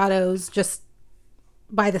avocados just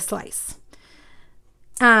by the slice.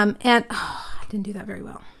 And oh, I didn't do that very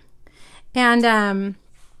well. And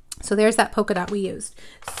so there's that polka dot we used.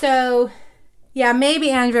 So yeah,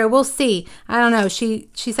 maybe Andrea, we'll see. I don't know. She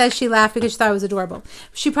says she laughed because she thought it was adorable.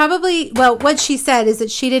 She probably, well, what she said is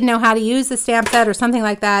that she didn't know how to use the stamp set or something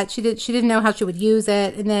like that. She didn't know how she would use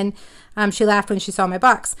it, and then she laughed when she saw my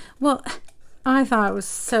box. Well, I thought it was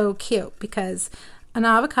so cute because an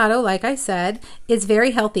avocado, like I said, is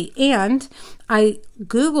very healthy. And I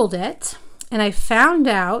Googled it, and I found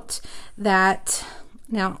out that,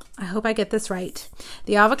 now I hope I get this right,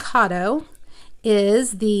 the avocado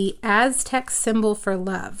is the Aztec symbol for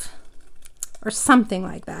love, or something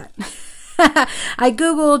like that. I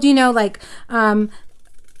Googled, you know, like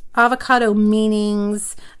avocado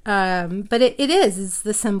meanings, but it is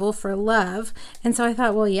the symbol for love. And so I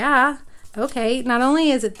thought, well, yeah, okay, not only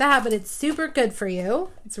is it that, but it's super good for you.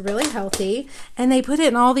 It's really healthy. And they put it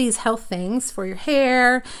in all these health things for your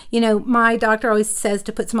hair. You know, my doctor always says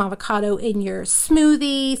to put some avocado in your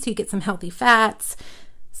smoothie so you get some healthy fats.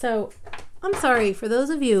 So I'm sorry for those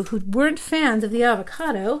of you who weren't fans of the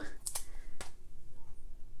avocado.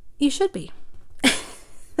 You should be.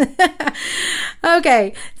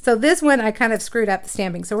 Okay, so this one I kind of screwed up the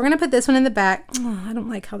stamping. So we're going to put this one in the back. Oh, I don't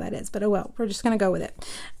like how that is, but oh well. We're just going to go with it.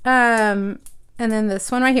 And then this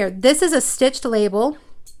one right here. This is a stitched label,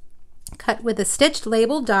 cut with a stitched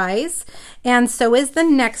label dies. And so is the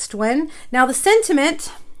next one. Now the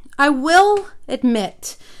sentiment, I will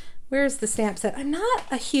admit, where's the stamp set? I'm not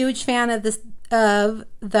a huge fan of this, of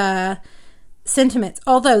the sentiments.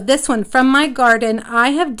 Although this one from my garden, I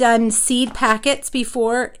have done seed packets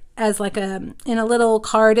before as like in a little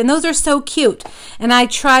card, and those are so cute. And I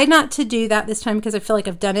tried not to do that this time because I feel like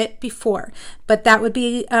I've done it before. But that would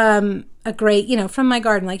be a great, you know, from my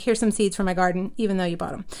garden. Like, here's some seeds from my garden, even though you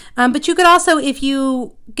bought them. But you could also, if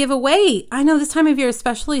you give away, I know this time of year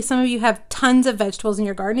especially, some of you have tons of vegetables in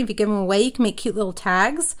your garden. If you give them away, you can make cute little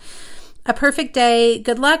tags. A perfect day,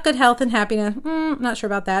 good luck, good health, and happiness. Not sure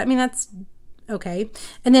about that. I mean, that's okay.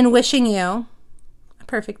 And then wishing you a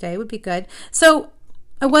perfect day would be good. So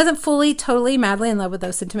I wasn't fully, totally, madly in love with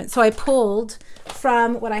those sentiments. So I pulled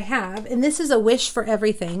from what I have, and this is a wish for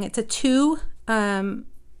everything. It's a two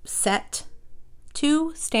stamps.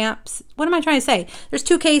 What am I trying to say? There's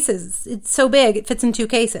 2 cases. It's so big, it fits in 2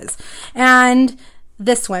 cases. And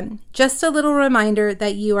this one, just a little reminder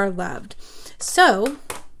that you are loved. So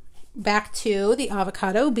back to the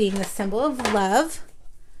avocado being the symbol of love.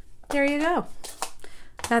 There you go.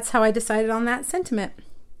 That's how I decided on that sentiment.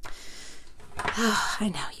 Oh, I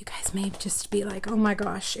know you guys may just be like, oh my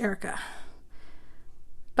gosh, Erica.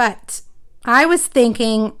 But I was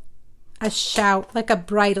thinking like a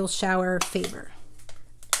bridal shower favor.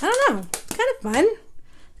 I don't know. It's kind of fun.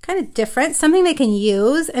 Kind of different. Something they can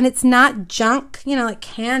use, and it's not junk, you know, like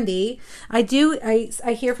candy. I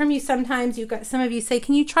hear from you sometimes, some of you say,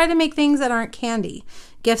 can you try to make things that aren't candy?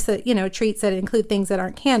 Gifts that, you know, treats that include things that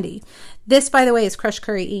aren't candy. This, by the way, is Crushed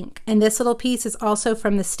Curry ink. And this little piece is also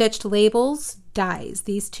from the Stitched Labels dies.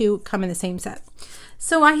 These 2 come in the same set.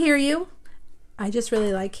 So I hear you. I just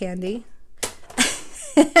really like candy.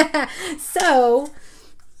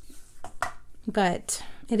 But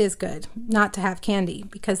it is good not to have candy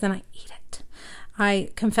because then I eat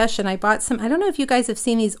it. Confession, I bought some, I don't know if you guys have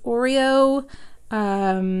seen these Oreo,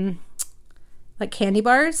 like candy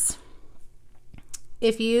bars.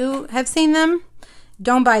 if you have seen them,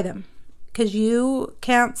 don't buy them because you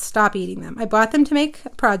can't stop eating them. I bought them to make a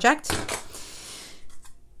project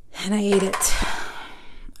and I ate it.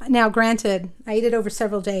 Now, granted, I ate it over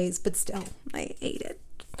several days, but still, I ate it.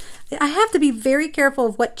 I have to be very careful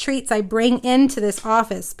of what treats I bring into this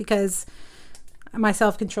office because my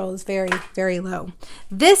self-control is very, very low.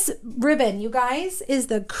 This ribbon, you guys, is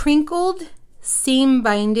the crinkled seam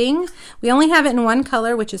binding. We only have it in one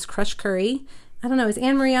color, which is Crushed Curry. I don't know, is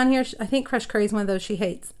Anne Marie on here? I think Crushed Curry is one of those she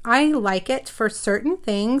hates. I like it for certain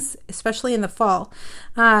things, especially in the fall.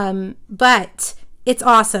 But it's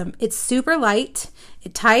awesome. It's super light.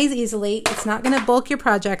 It ties easily. It's not going to bulk your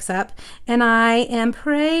projects up. And I am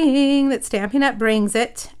praying that Stampin' Up! Brings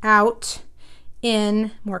it out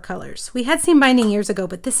in more colors. We had seam binding years ago,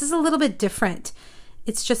 but this is a little bit different.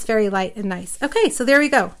 It's just very light and nice. Okay, so there we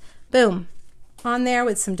go. Boom. On there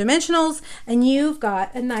with some dimensionals, and you've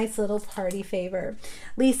got a nice little party favor.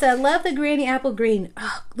 Lisa, love the Granny Apple Green.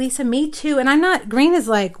 Oh, Lisa, me too. And I'm not, green is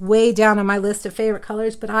like way down on my list of favorite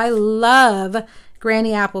colors, but I love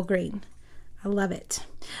Granny Apple Green. I love it.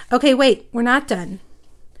 Okay, wait, we're not done.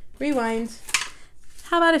 Rewind.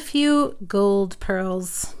 How about a few gold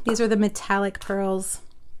pearls? These are the metallic pearls.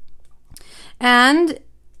 And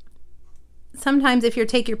sometimes if your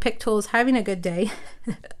take your pick tool is having a good day,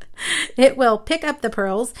 it will pick up the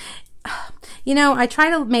pearls. You know, I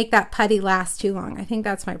try to make that putty last too long. I think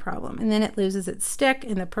that's my problem. And then it loses its stick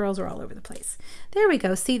and the pearls are all over the place. There we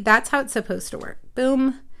go. See, that's how it's supposed to work.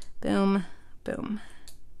 Boom, boom, boom.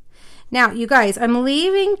 Now, you guys, I'm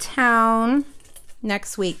leaving town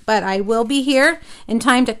next week, but I will be here in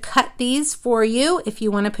time to cut these for you if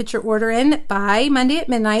you want to put your order in by Monday at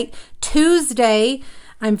midnight. Tuesday,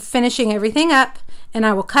 I'm finishing everything up, and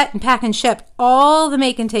I will cut and pack and ship all the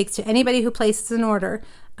make and takes to anybody who places an order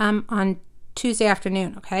on Tuesday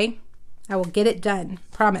afternoon, okay? I will get it done,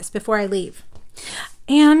 promise, before I leave.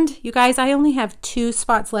 And you guys, I only have 2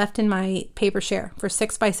 spots left in my paper share for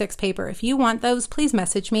 6x6 paper. If you want those, please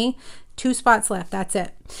message me. 2 spots left, that's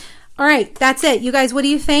it. All right, that's it. You guys, what do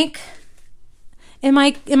you think? Am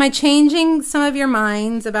I changing some of your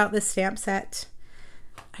minds about this stamp set?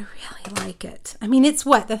 I really like it. I mean, it's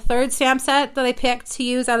what, the 3rd stamp set that I picked to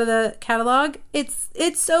use out of the catalog? It's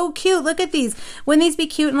so cute. Look at these. Wouldn't these be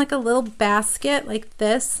cute in like a little basket like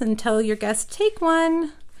this and tell your guests, take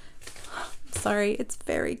one? Sorry, it's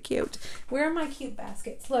very cute. Where are my cute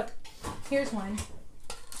baskets? Look, here's one.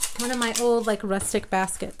 One of my old like rustic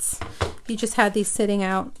baskets. You just had these sitting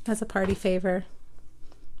out as a party favor.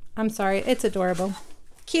 I'm sorry, it's adorable.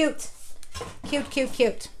 Cute. Cute, cute,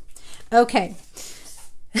 cute. Okay.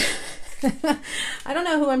 I don't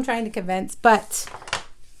know who I'm trying to convince, but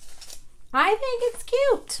I think it's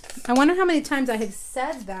cute. I wonder how many times I have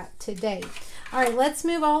said that today. All right, let's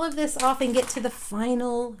move all of this off and get to the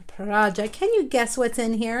final project. Can you guess what's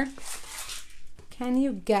in here? Can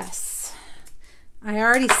you guess? I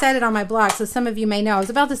already said it on my blog, so some of you may know. I was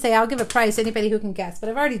about to say I'll give a prize to anybody who can guess, but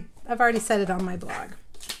I've already said it on my blog.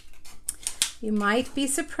 You might be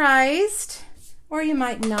surprised, or you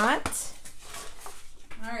might not.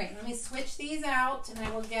 All right, let me switch these out, and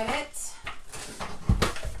I will get it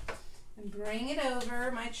and bring it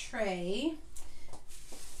over my tray.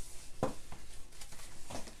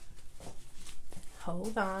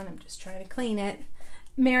 Hold on, I'm just trying to clean it.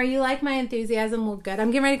 Mary, you like my enthusiasm? Well, good.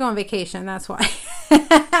 I'm getting ready to go on vacation, that's why.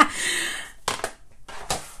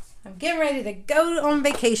 I'm getting ready to go on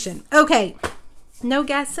vacation. Okay, no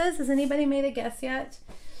guesses? Has anybody made a guess yet?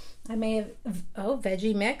 I may have, oh,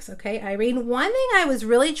 veggie mix. Okay, Irene. One thing I was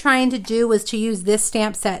really trying to do was to use this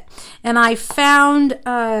stamp set. And I found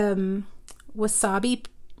wasabi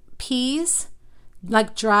peas,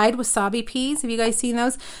 like dried wasabi peas. Have you guys seen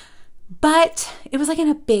those? But it was like in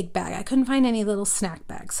a big bag. I couldn't find any little snack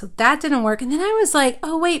bags. So that didn't work. And then I was like,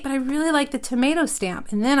 oh, wait, but I really like the tomato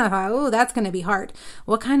stamp. And then I thought, oh, that's going to be hard.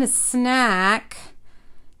 What kind of snack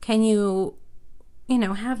can you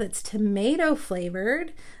have that's tomato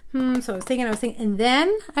flavored? So I was thinking, and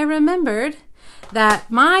then I remembered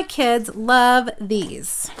that my kids love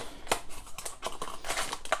these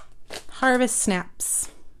Harvest Snaps.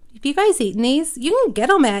 Have you guys eaten these? You can get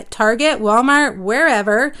them at Target, Walmart,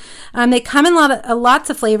 wherever. They come in lots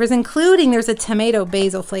of flavors, including there's a tomato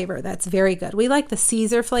basil flavor that's very good. We like the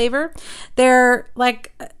Caesar flavor. They're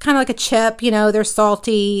like kind of like a chip, they're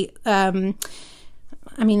salty. I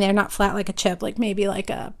mean, they're not flat like a chip, like maybe like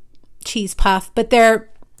a cheese puff, but they're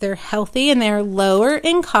healthy and they're lower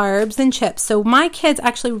in carbs than chips. So my kids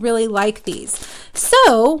actually really like these.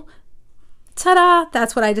 So, ta-da,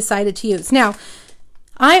 that's what I decided to use. Now,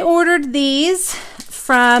 I ordered these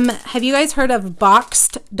from, have you guys heard of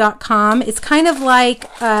Boxed.com? It's kind of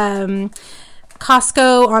like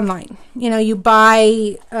Costco online. You know, you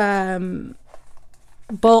buy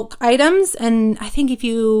bulk items, and I think if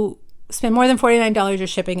you spend more than $49, your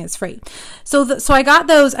shipping is free. So I got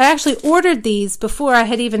those. I actually ordered these before I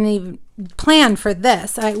had even planned for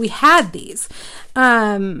this. We had these.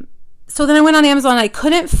 So then I went on Amazon. I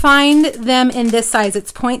couldn't find them in this size.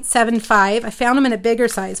 It's 0.75. I found them in a bigger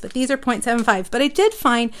size, but these are 0.75. But I did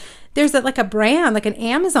find there's like a brand, like an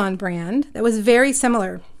Amazon brand that was very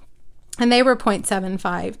similar. And they were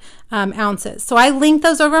 0.75 ounces. So I linked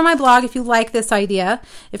those over on my blog if you like this idea.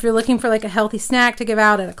 If you're looking for like a healthy snack to give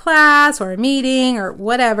out at a class or a meeting or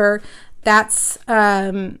whatever, that's,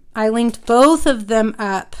 I linked both of them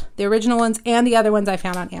up, the original ones and the other ones I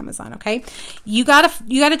found on Amazon, okay? You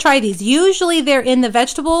gotta try these. Usually they're in the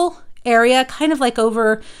vegetable area, kind of like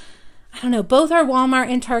over, I don't know, both our Walmart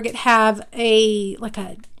and Target have like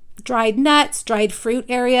a dried nuts, dried fruit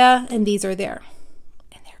area, and these are there.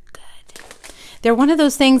 They're one of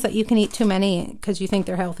those things that you can eat too many because you think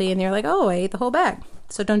they're healthy and you're like, oh, I ate the whole bag.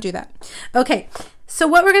 So don't do that. Okay, so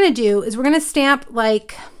what we're going to do is we're going to stamp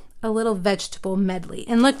like a little vegetable medley.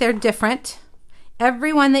 And look, they're different.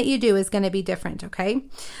 Every one that you do is going to be different, okay? All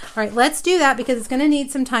right, let's do that because it's going to need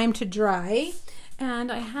some time to dry.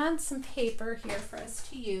 And I had some paper here for us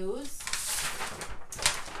to use.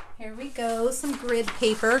 Here we go, some grid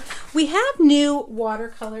paper. We have new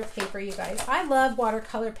watercolor paper, you guys. I love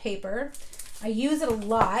watercolor paper. I use it a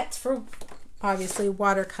lot for, obviously,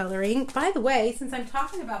 watercoloring. By the way, since I'm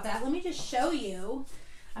talking about that, let me just show you.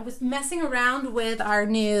 I was messing around with our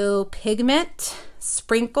new pigment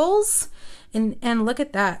sprinkles, and look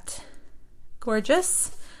at that.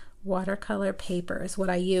 Gorgeous watercolor paper is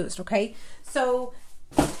what I used, okay? So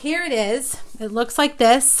here it is. It looks like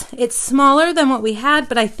this. It's smaller than what we had,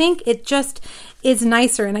 but I think it just is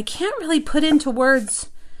nicer, and I can't really put into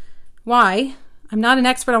words why. I'm not an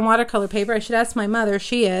expert on watercolor paper. I should ask my mother.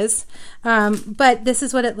 She is. But this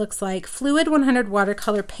is what it looks like. Fluid 100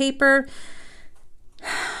 watercolor paper.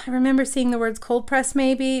 I remember seeing the words cold press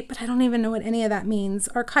maybe, but I don't even know what any of that means.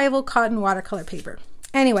 Archival cotton watercolor paper.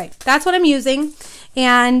 Anyway, that's what I'm using.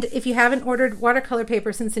 And if you haven't ordered watercolor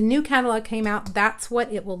paper since the new catalog came out, that's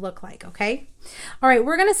what it will look like, okay? All right,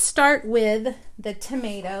 we're going to start with the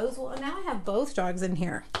tomatoes. Well, now I have both dogs in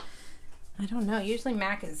here. I don't know. Usually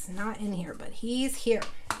Mac is not in here, but he's here.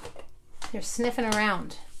 They're sniffing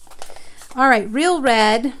around. All right, real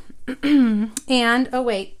red. And, oh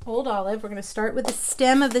wait, Old Olive. We're going to start with the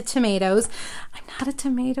stem of the tomatoes. I'm not a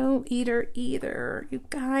tomato eater either. You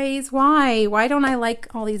guys, why? Why don't I like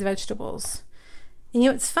all these vegetables? And you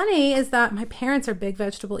know what's funny is that my parents are big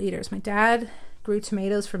vegetable eaters. My dad grew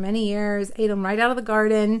tomatoes for many years, ate them right out of the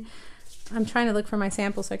garden. I'm trying to look for my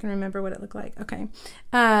sample so I can remember what it looked like. Okay.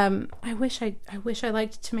 I wish I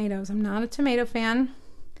liked tomatoes. I'm not a tomato fan.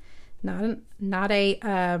 Not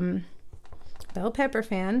a bell pepper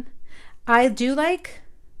fan. I do like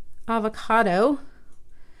avocado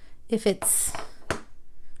if it's,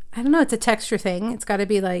 I don't know, it's a texture thing. It's got to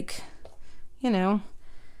be like, you know,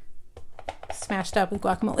 smashed up with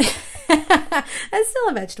guacamole. That's still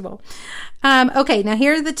a vegetable. Okay, now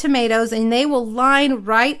here are the tomatoes, and they will line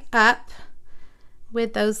right up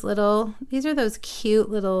with those little, these are those cute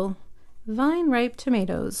little vine ripe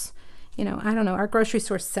tomatoes. You know, I don't know, our grocery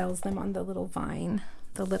store sells them on the little vine,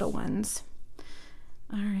 the little ones.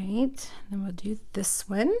 All right, then we'll do this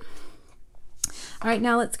one. All right,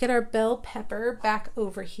 now let's get our bell pepper back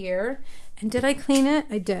over here. And did I clean it?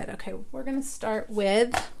 I did. Okay, we're gonna start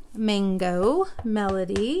with Mango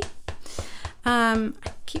Melody. I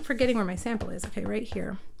keep forgetting where my sample is. Okay, right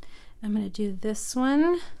here. I'm gonna do this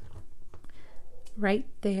one right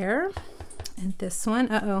there, and this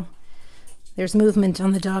one. Uh-oh, there's movement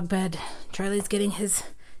on the dog bed. Charlie's getting his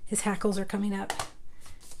hackles are coming up.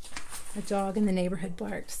 A dog in the neighborhood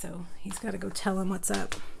barked, so he's got to go tell him what's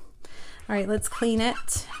up. All right, let's clean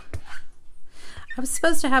it. I was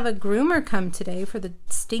supposed to have a groomer come today for the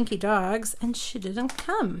stinky dogs, and she didn't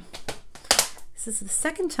come. This is the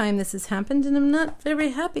second time this has happened, and I'm not very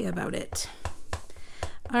happy about it.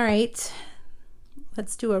 All right,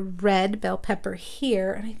 let's do a red bell pepper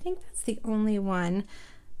here, and I think that's the only one,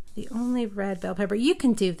 the only red bell pepper. You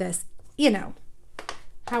can do this, you know,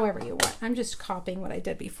 however you want. I'm just copying what I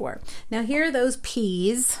did before. Now here are those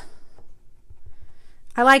peas.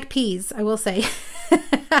 I like peas, I will say.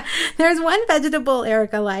 There's one vegetable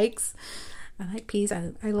Erica likes. I like peas.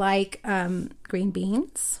 I like green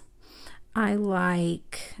beans. I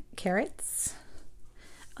like carrots.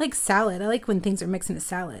 I like salad. I like when things are mixed in a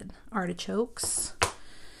salad. Artichokes.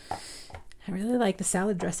 I really like the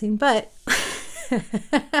salad dressing, but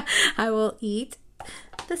I will eat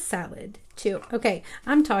the salad too. Okay,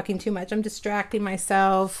 I'm talking too much. I'm distracting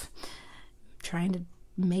myself, trying to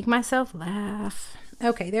make myself laugh.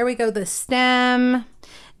 Okay, there we go, the stem.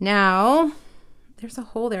 Now, there's a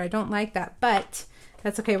hole there. I don't like that, but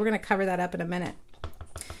that's okay. We're going to cover that up in a minute.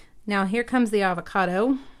 Now, here comes the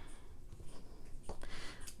avocado.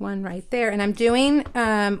 One right there. And I'm doing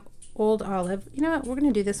Old Olive. You know what? We're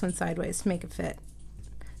going to do this one sideways to make it fit.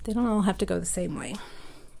 They don't all have to go the same way.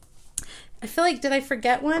 I feel like, did I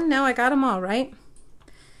forget one? No, I got them all, right?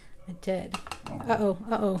 I did. Uh-oh,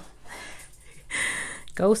 uh-oh.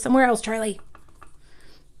 Go somewhere else, Charlie.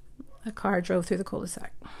 A car drove through the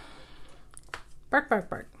cul-de-sac. Bark, bark,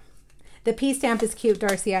 bark. The P stamp is cute,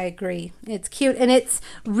 Darcy. I agree. It's cute. And it's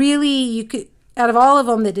really, you could, out of all of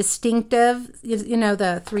them, the distinctive, you know,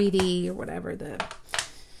 the 3D or whatever.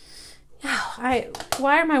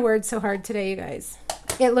 Why are my words so hard today, you guys?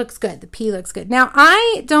 It looks good. The P looks good. Now,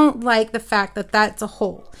 I don't like the fact that that's a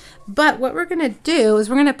hole. But what we're going to do is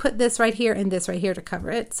we're going to put this right here and this right here to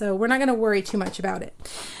cover it. So we're not going to worry too much about it.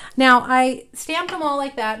 Now, I stamped them all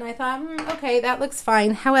like that, and I thought, okay, that looks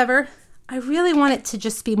fine. However, I really want it to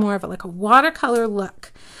just be more of like a watercolor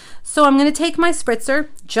look. So I'm going to take my spritzer,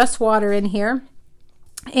 just water in here,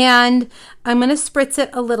 and I'm going to spritz it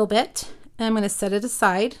a little bit. And I'm going to set it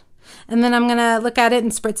aside. And then I'm going to look at it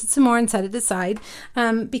and spritz it some more and set it aside.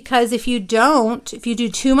 Because if you do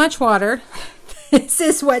too much water, this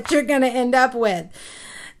is what you're going to end up with.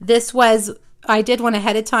 I did one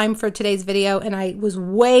ahead of time for today's video, and I was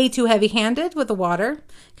way too heavy-handed with the water.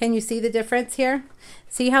 Can you see the difference here?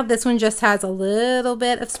 See how this one just has a little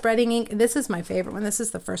bit of spreading ink? This is my favorite one. This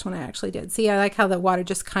is the first one I actually did. See, I like how the water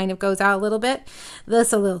just kind of goes out a little bit.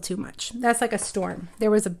 This a little too much. That's like a storm.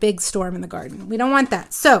 There was a big storm in the garden. We don't want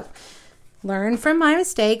that. So learn from my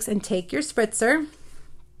mistakes and take your spritzer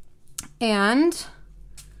and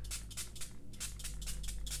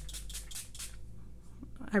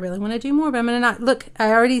I really want to do more, but I'm going to not. Look,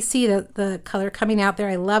 I already see the color coming out there.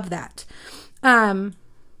 I love that.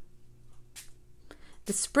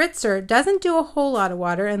 The spritzer doesn't do a whole lot of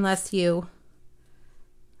water unless you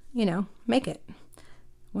make it.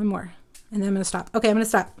 One more, and then I'm going to stop. Okay, I'm going to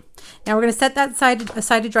stop. Now we're going to set that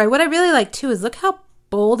aside to dry. What I really like too is look how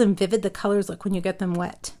bold and vivid the colors look when you get them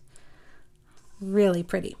wet. Really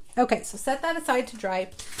pretty. Okay, so set that aside to dry.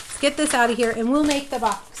 Let's get this out of here, and we'll make the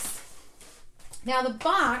box. Now the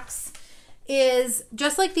box is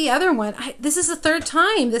just like the other one. This is the third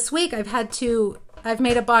time this week I've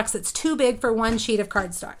made a box that's too big for one sheet of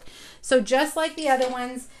cardstock. So just like the other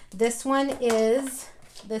ones, this one is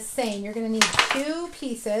the same. You're going to need 2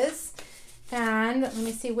 pieces. And let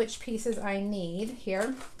me see which pieces I need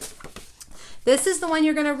here. This is the one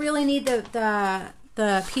you're going to really need the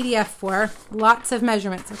PDF for. Lots of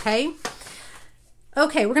measurements, okay?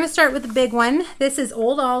 Okay, we're going to start with the big one. This is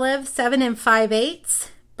Old Olive 7 5/8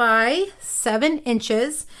 by 7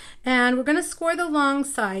 inches. And we're going to score the long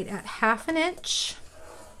side at 1/2 inch,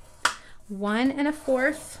 1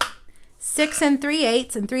 1/4, 6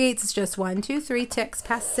 3/8, and 3/8 is just 1, 2, 3 ticks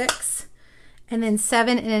past 6, and then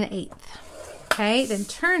 7 1/8. Okay, then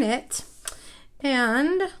turn it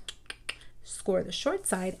and score the short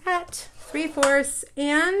side at 3/4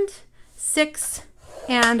 and 6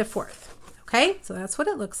 1/4. Okay, so that's what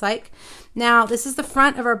it looks like. Now, this is the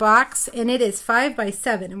front of our box, and it is 5 by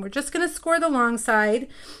 7, and we're just going to score the long side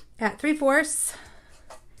at 3/4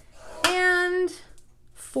 and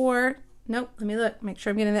 4. Nope, let me look, make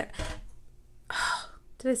sure I'm getting there. Oh,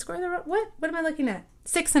 did I score the wrong? What am I looking at?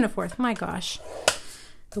 6 1/4. My gosh,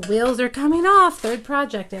 the wheels are coming off. Third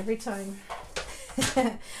project every time.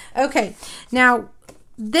 Okay, now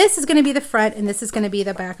this is going to be the front, and this is going to be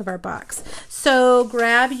the back of our box. So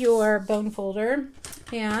grab your bone folder,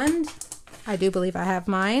 and I do believe I have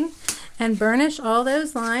mine, and burnish all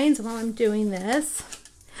those lines while I'm doing this.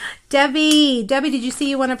 Debbie, did you see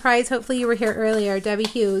you won a prize? Hopefully you were here earlier. Debbie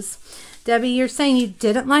Hughes. Debbie, you're saying you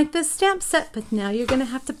didn't like this stamp set, but now you're going to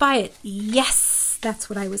have to buy it. Yes, that's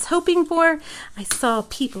what I was hoping for. I saw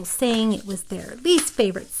people saying it was their least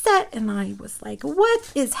favorite set, and I was like,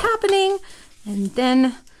 what is happening? And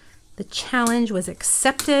then the challenge was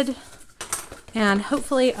accepted, and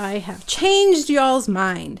hopefully I have changed y'all's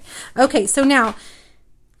mind. Okay, so now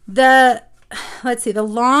let's see, the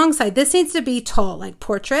long side, this needs to be tall, like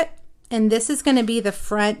portrait, and this is going to be the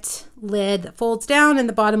front lid that folds down and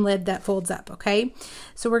the bottom lid that folds up, okay?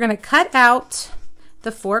 So we're going to cut out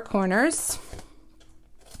the 4 corners.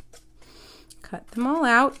 Cut them all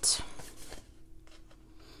out.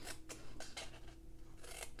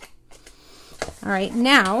 All right,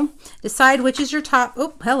 now decide which is your top.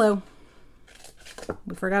 Oh, hello.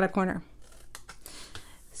 We forgot a corner.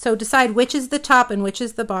 So decide which is the top and which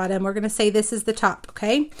is the bottom. We're going to say this is the top,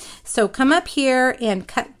 okay? So come up here and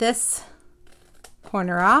cut this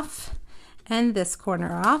corner off and this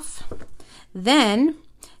corner off. Then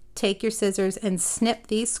take your scissors and snip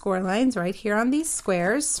these score lines right here on these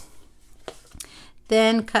squares.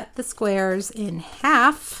 Then cut the squares in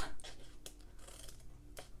half.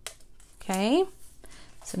 Okay,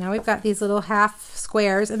 so now we've got these little half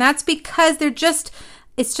squares, and that's because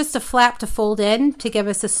it's just a flap to fold in to give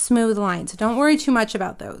us a smooth line. So don't worry too much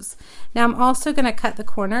about those. Now I'm also going to cut the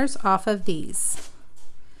corners off of these.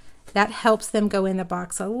 That helps them go in the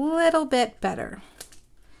box a little bit better.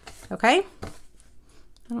 Okay?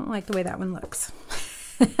 I don't like the way that one looks.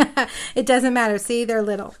 It doesn't matter. See, they're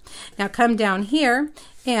little. Now come down here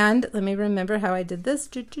and let me remember how I did this.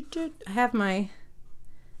 I have my...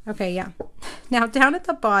 Okay, yeah. Now down at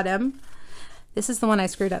the bottom, this is the one I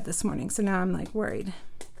screwed up this morning, so now I'm like worried.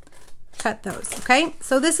 Cut those, okay?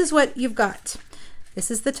 So this is what you've got. This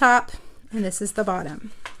is the top and this is the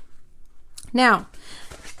bottom. Now,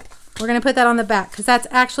 we're gonna put that on the back because that's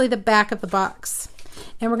actually the back of the box.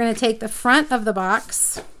 And we're gonna take the front of the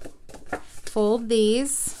box, fold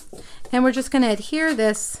these, and we're just gonna adhere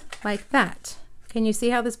this like that. Can you see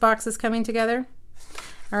how this box is coming together?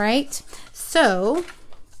 All right, so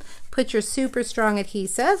put your super strong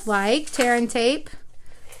adhesive like Tear and Tape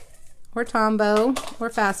or Tombow or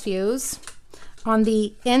Fast Fuse on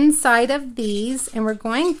the inside of these, and we're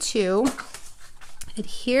going to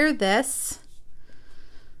adhere this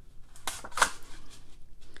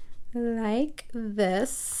like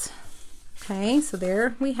this. Okay, so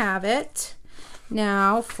there we have it.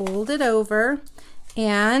 Now fold it over,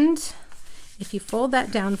 and if you fold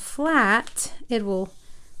that down flat, it will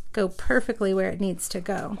go perfectly where it needs to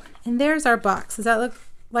go. And there's our box. Does that look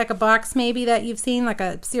like a box maybe that you've seen, like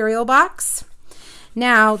a cereal box?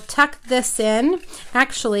 Now tuck this in.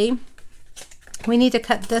 Actually, we need to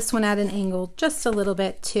cut this one at an angle just a little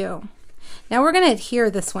bit too. Now we're going to adhere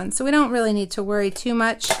this one, so we don't really need to worry too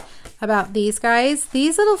much about these guys.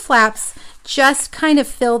 These little flaps just kind of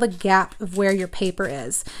fill the gap of where your paper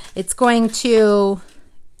is. It's going to,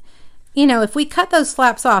 you know, if we cut those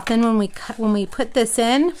flaps off, then when we put this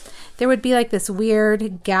in, there would be like this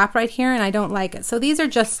weird gap right here, and I don't like it. So these are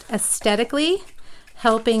just aesthetically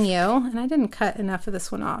helping you, and I didn't cut enough of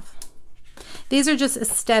this one off. These are just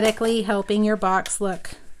aesthetically helping your box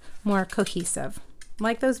look more cohesive.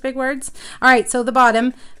 Like those big words? All right, so the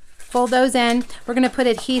bottom, fold those in. We're going to put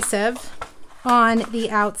adhesive on the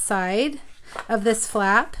outside of this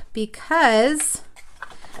flap because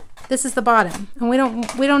this is the bottom, and we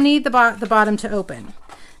don't need the bottom to open.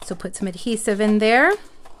 So put some adhesive in there,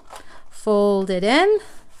 fold it in,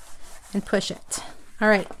 and push it. All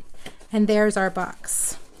right, and there's our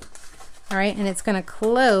box. All right, and it's going to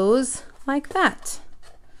close like that.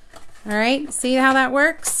 All right, see how that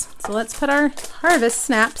works? So let's put our harvest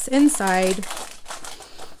snaps inside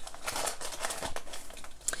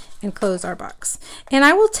and close our box. And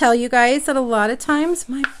I will tell you guys that a lot of times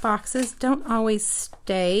my boxes don't always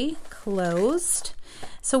stay closed.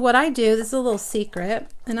 So what I do, this is a little secret,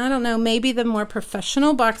 and I don't know, maybe the more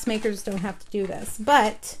professional box makers don't have to do this,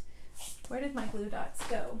 but where did my glue dots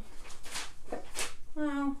go?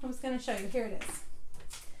 Well, I was going to show you. Here it is.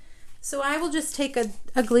 So I will just take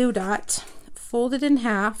a glue dot, fold it in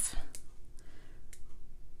half,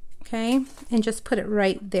 okay, and just put it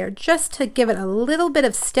right there, just to give it a little bit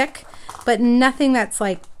of stick, but nothing that's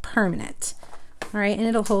like permanent. All right, and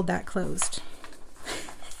it'll hold that closed.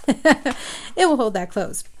 It will hold that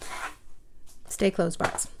closed. Stay closed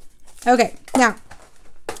box. Okay, now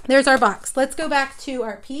there's our box. Let's go back to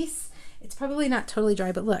our piece. It's probably not totally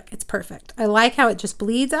dry, but look, it's perfect. I like how it just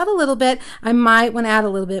bleeds out a little bit. I might want to add a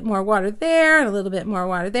little bit more water there and a little bit more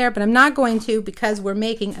water there, but I'm not going to because we're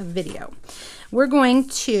making a video. We're going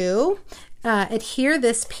to adhere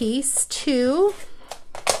this piece to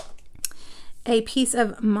a piece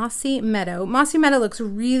of Mossy Meadow. Mossy Meadow looks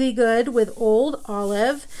really good with Old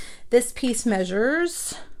Olive. This piece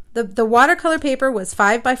measures, the watercolor paper was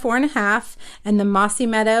 5 by 4.5, and the Mossy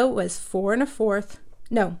Meadow was 4 1/4.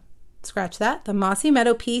 No, scratch that. The Mossy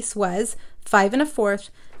Meadow piece was 5 1/4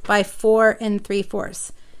 by 4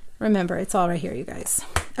 3/4. Remember, it's all right here, you guys.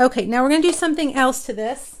 Okay, now we're going to do something else to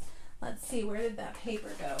this. Let's see, where did that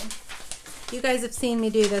paper go? You guys have seen me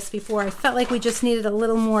do this before. I felt like we just needed a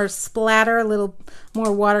little more splatter, a little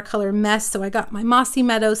more watercolor mess, so I got my Mossy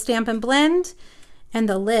Meadow Stamp and Blend and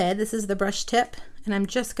the lid. This is the brush tip, and I'm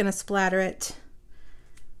just going to splatter it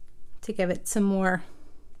to give it some more,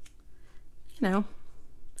 you know,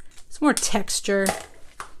 some more texture.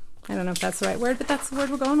 I don't know if that's the right word, but that's the word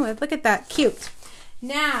we're going with. Look at that, cute.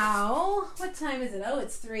 Now, what time is it? Oh,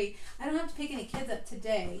 it's 3. I don't have to pick any kids up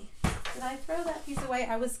today. Did I throw that piece away?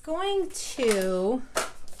 I was going to,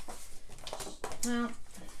 well,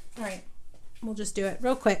 all right, we'll just do it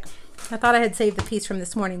real quick. I thought I had saved the piece from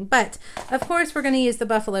this morning, but of course we're going to use the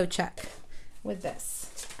buffalo check with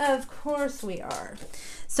this. Of course we are.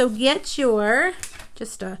 So get your,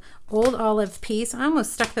 just a old olive piece. I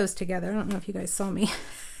almost stuck those together. I don't know if you guys saw me.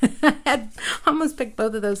 I had almost picked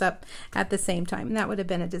both of those up at the same time, and that would have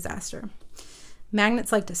been a disaster.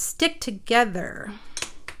 Magnets like to stick together.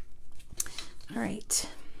 All right,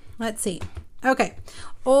 let's see. Okay,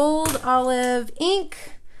 old olive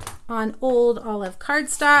ink on old olive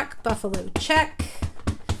cardstock, buffalo check.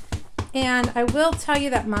 And I will tell you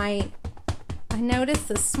that I noticed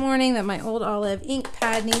this morning that my old olive ink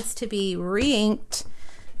pad needs to be re-inked.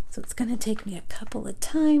 So it's going to take me a couple of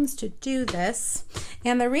times to do this.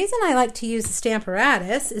 And the reason I like to use the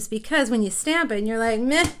Stamparatus is because when you stamp it and you're like,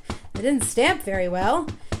 meh, it didn't stamp very well,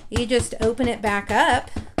 you just open it back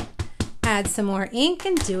up, add some more ink,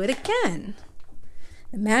 and do it again.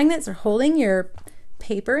 The magnets are holding your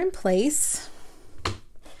paper in place.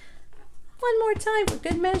 One more time for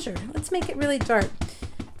good measure. Let's make it really dark.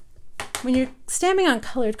 When you're stamping on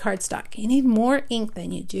colored cardstock, you need more ink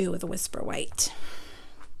than you do with a Whisper White.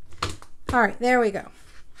 All right, there we go.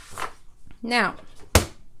 Now, I'm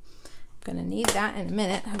gonna need that in a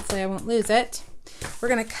minute. Hopefully I won't lose it. We're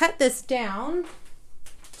gonna cut this down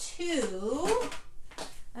to,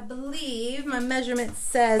 I believe my measurement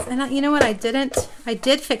says, and you know what, I did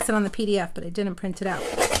fix it on the PDF, but I didn't print it out.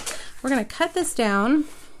 We're gonna cut this down,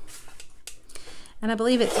 and I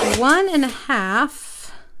believe it's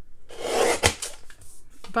 1.5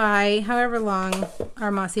 by however long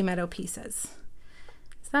our Mossy Meadow piece is.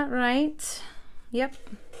 Is that right? Yep,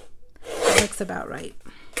 that looks about right.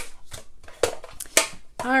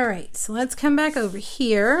 All right, so let's come back over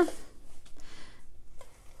here.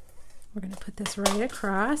 We're going to put this right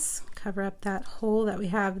across, cover up that hole that we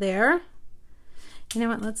have there. You know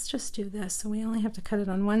what, let's just do this so we only have to cut it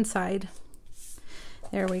on one side.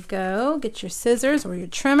 There we go. Get your scissors or your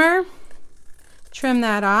trimmer, trim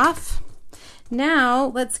that off. Now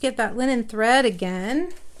let's get that linen thread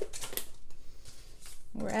again,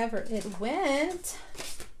 wherever it went.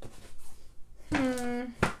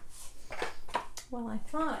 Well, I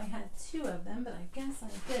thought I had 2 of them, but I guess I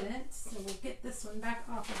didn't. So we'll get this one back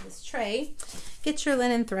off of this tray. Get your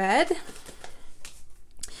linen thread.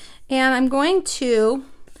 And I'm going to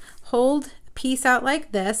hold a piece out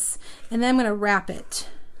like this, and then I'm going to wrap it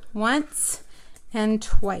once and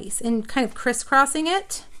twice, and kind of crisscrossing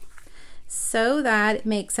it so that it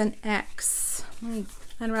makes an X. Let me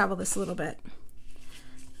unravel this a little bit.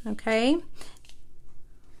 Okay.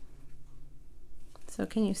 So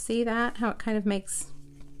can you see that? How it kind of makes,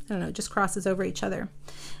 I don't know, it just crosses over each other.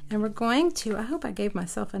 And we're going to, I hope I gave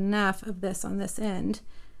myself enough of this on this end.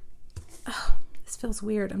 Oh, this feels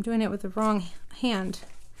weird. I'm doing it with the wrong hand.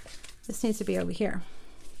 This needs to be over here.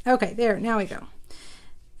 Okay, there, now we go.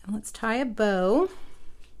 And let's tie a bow.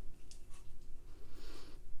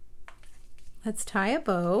 Let's tie a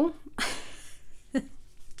bow.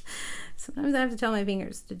 Sometimes I have to tell my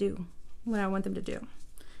fingers to do what I want them to do.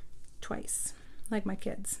 Twice, like my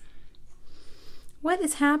kids. What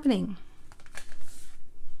is happening?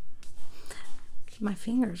 My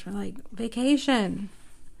fingers are like, vacation.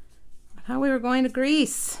 I thought we were going to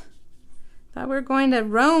Greece. I thought we were going to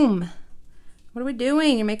Rome. What are we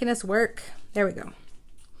doing? You're making us work. There we go.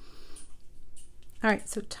 All right,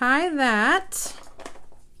 so tie that.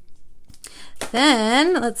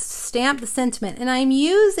 Then let's stamp the sentiment. And I'm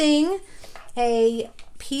using a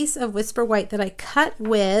piece of Whisper White that I cut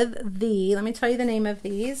with the, let me tell you the name of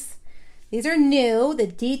these. These are new, the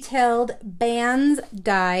Detailed Bands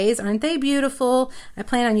dies. Aren't they beautiful? I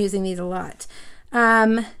plan on using these a lot.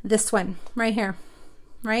 This one right here,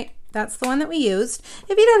 right? That's the one that we used.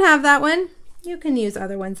 If you don't have that one, you can use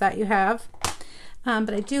other ones that you have.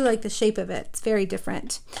 But I do like the shape of it. It's very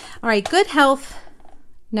different. All right, good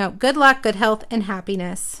luck, good health, and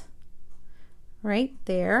happiness. Right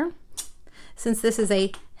there. Since this is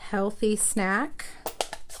a healthy snack.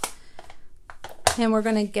 And we're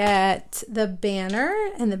going to get the banner,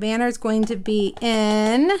 and the banner is going to be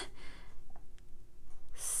in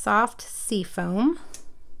soft seafoam,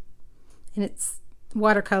 and it's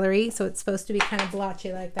watercolory, so it's supposed to be kind of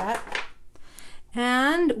blotchy like that.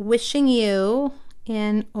 And wishing you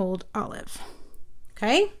in old olive.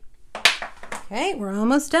 Okay? Okay, we're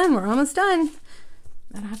almost done. We're almost done.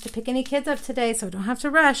 I don't have to pick any kids up today, so I don't have to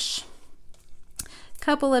rush.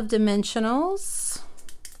 Couple of dimensionals.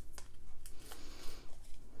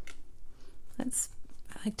 Let's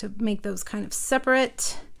like to make those kind of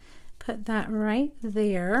separate. Put that right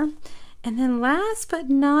there. And then last but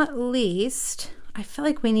not least, I feel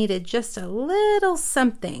like we needed just a little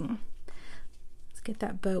something. Let's get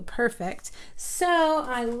that bow perfect. So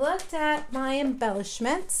I looked at my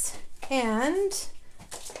embellishments and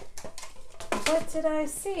what did I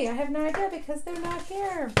see? I have no idea because they're not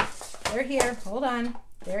here. They're here. Hold on.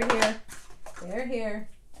 They're here. They're here.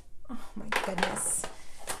 Oh my goodness.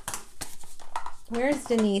 Where's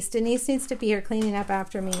Denise? Denise needs to be here cleaning up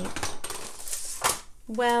after me.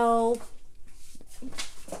 Well,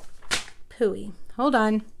 pooey. Hold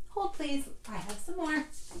on. Hold please. I have some more.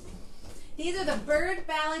 These are the Bird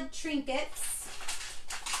Ballad trinkets.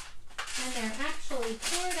 And they're actually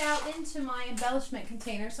poured out into my embellishment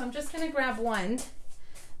container. So I'm just going to grab one.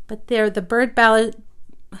 But they're the Bird Ballad.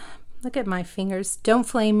 Look at my fingers. Don't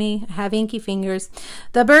flame me. I have inky fingers.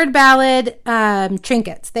 The Bird Ballad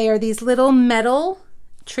trinkets. They are these little metal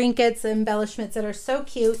trinkets, embellishments that are so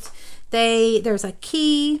cute. There's a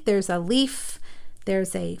key, there's a leaf,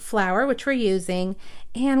 there's a flower, which we're using.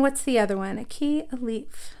 And what's the other one? A key, a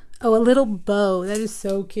leaf. Oh, a little bow. That is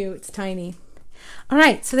so cute. It's tiny. All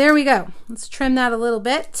right, so there we go. Let's trim that a little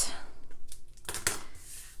bit.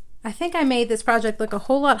 I think I made this project look a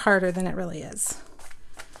whole lot harder than it really is.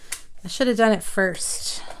 I should have done it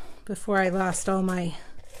first before I lost all my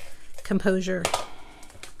composure.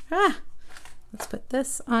 Let's put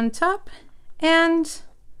this on top and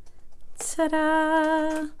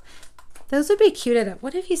ta-da! Those would be cute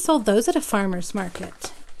what if you sold those at a farmer's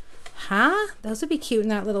market? Huh? Those would be cute in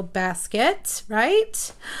that little basket,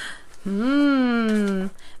 right? Very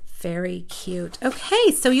cute.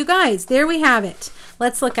 Okay, so you guys, there we have it.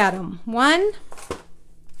 Let's look at them. 1,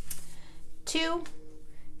 2,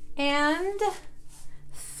 and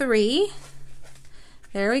 3.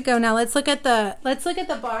 There we go. Now let's look at the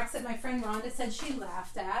box that my friend Rhonda said she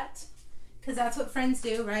laughed at, because that's what friends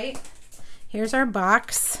do, right? Here's our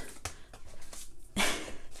box.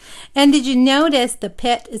 And did you notice the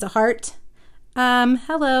pit is a heart?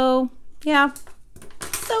 Hello. Yeah.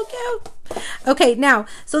 So cute. Okay, now,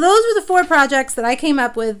 so those were the 4 projects that I came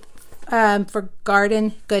up with for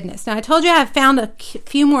Garden Goodness. Now, I told you I have found a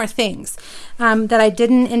few more things that I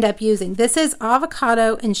didn't end up using. This is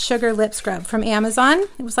avocado and sugar lip scrub from Amazon.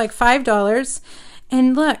 It was like $5.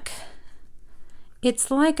 And look, it's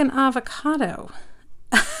like an avocado.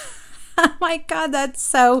 Oh my God, that's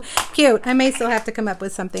so cute. I may still have to come up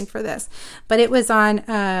with something for this, but it was on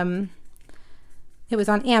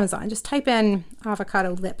Amazon. Just type in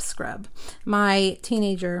avocado lip scrub. My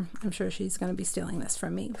teenager, I'm sure she's going to be stealing this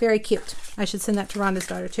from me. Very cute. I should send that to Rhonda's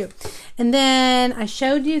daughter too. And then I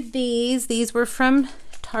showed you these. These were from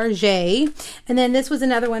Target. And then this was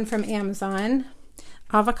another one from Amazon.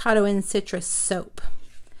 Avocado and citrus soap.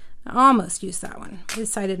 I almost used that one. I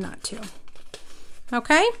decided not to.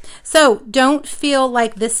 Okay, so don't feel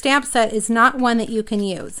like this stamp set is not one that you can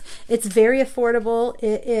use. It's very affordable.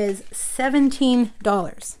 It is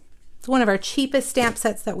 $17. It's one of our cheapest stamp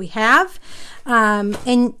sets that we have.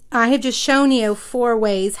 And I have just shown you 4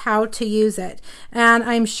 ways how to use it. And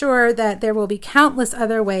I'm sure that there will be countless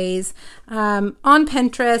other ways on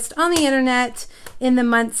Pinterest, on the internet, in the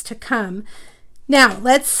months to come. Now,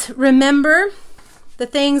 let's remember the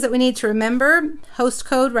things that we need to remember. Host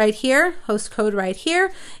code right here, host code right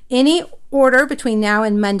here. Any order between now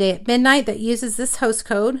and Monday at midnight that uses this host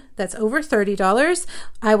code that's over $30,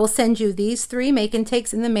 I will send you these 3 make and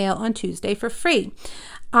takes in the mail on Tuesday for free.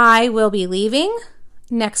 I will be leaving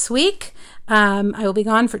next week. I will be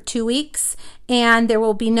gone for 2 weeks, and there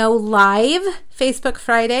will be no live Facebook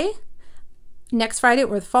Friday next Friday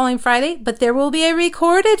or the following Friday, but there will be a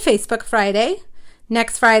recorded Facebook Friday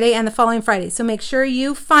next Friday and the following Friday. So make sure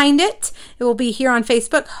you find it. It will be here on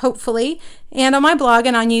Facebook, hopefully, and on my blog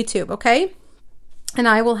and on YouTube, okay? And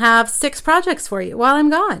I will have 6 projects for you while I'm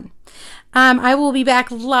gone. I will be back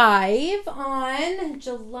live on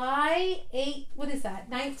July 8th. What is that?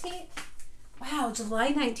 19th? Wow,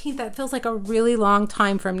 July 19th. That feels like a really long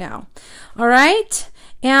time from now. All right?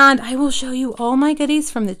 And I will show you all my goodies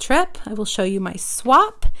from the trip. I will show you my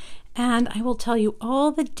swap. And I will tell you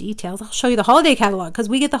all the details. I'll show you the holiday catalog because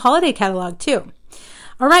we get the holiday catalog too.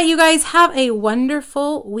 All right, you guys have a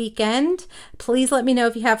wonderful weekend. Please let me know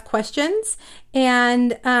if you have questions.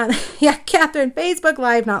 And yeah, Catherine, Facebook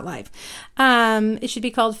Live, not live. It should be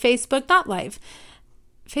called Facebook, not live.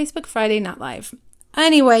 Facebook Friday, not live.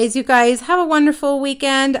 Anyways, you guys have a wonderful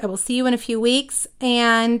weekend. I will see you in a few weeks.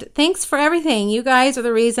 And thanks for everything. You guys are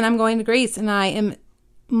the reason I'm going to Greece, and I am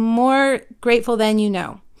more grateful than you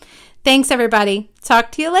know. Thanks, everybody.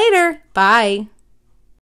 Talk to you later. Bye.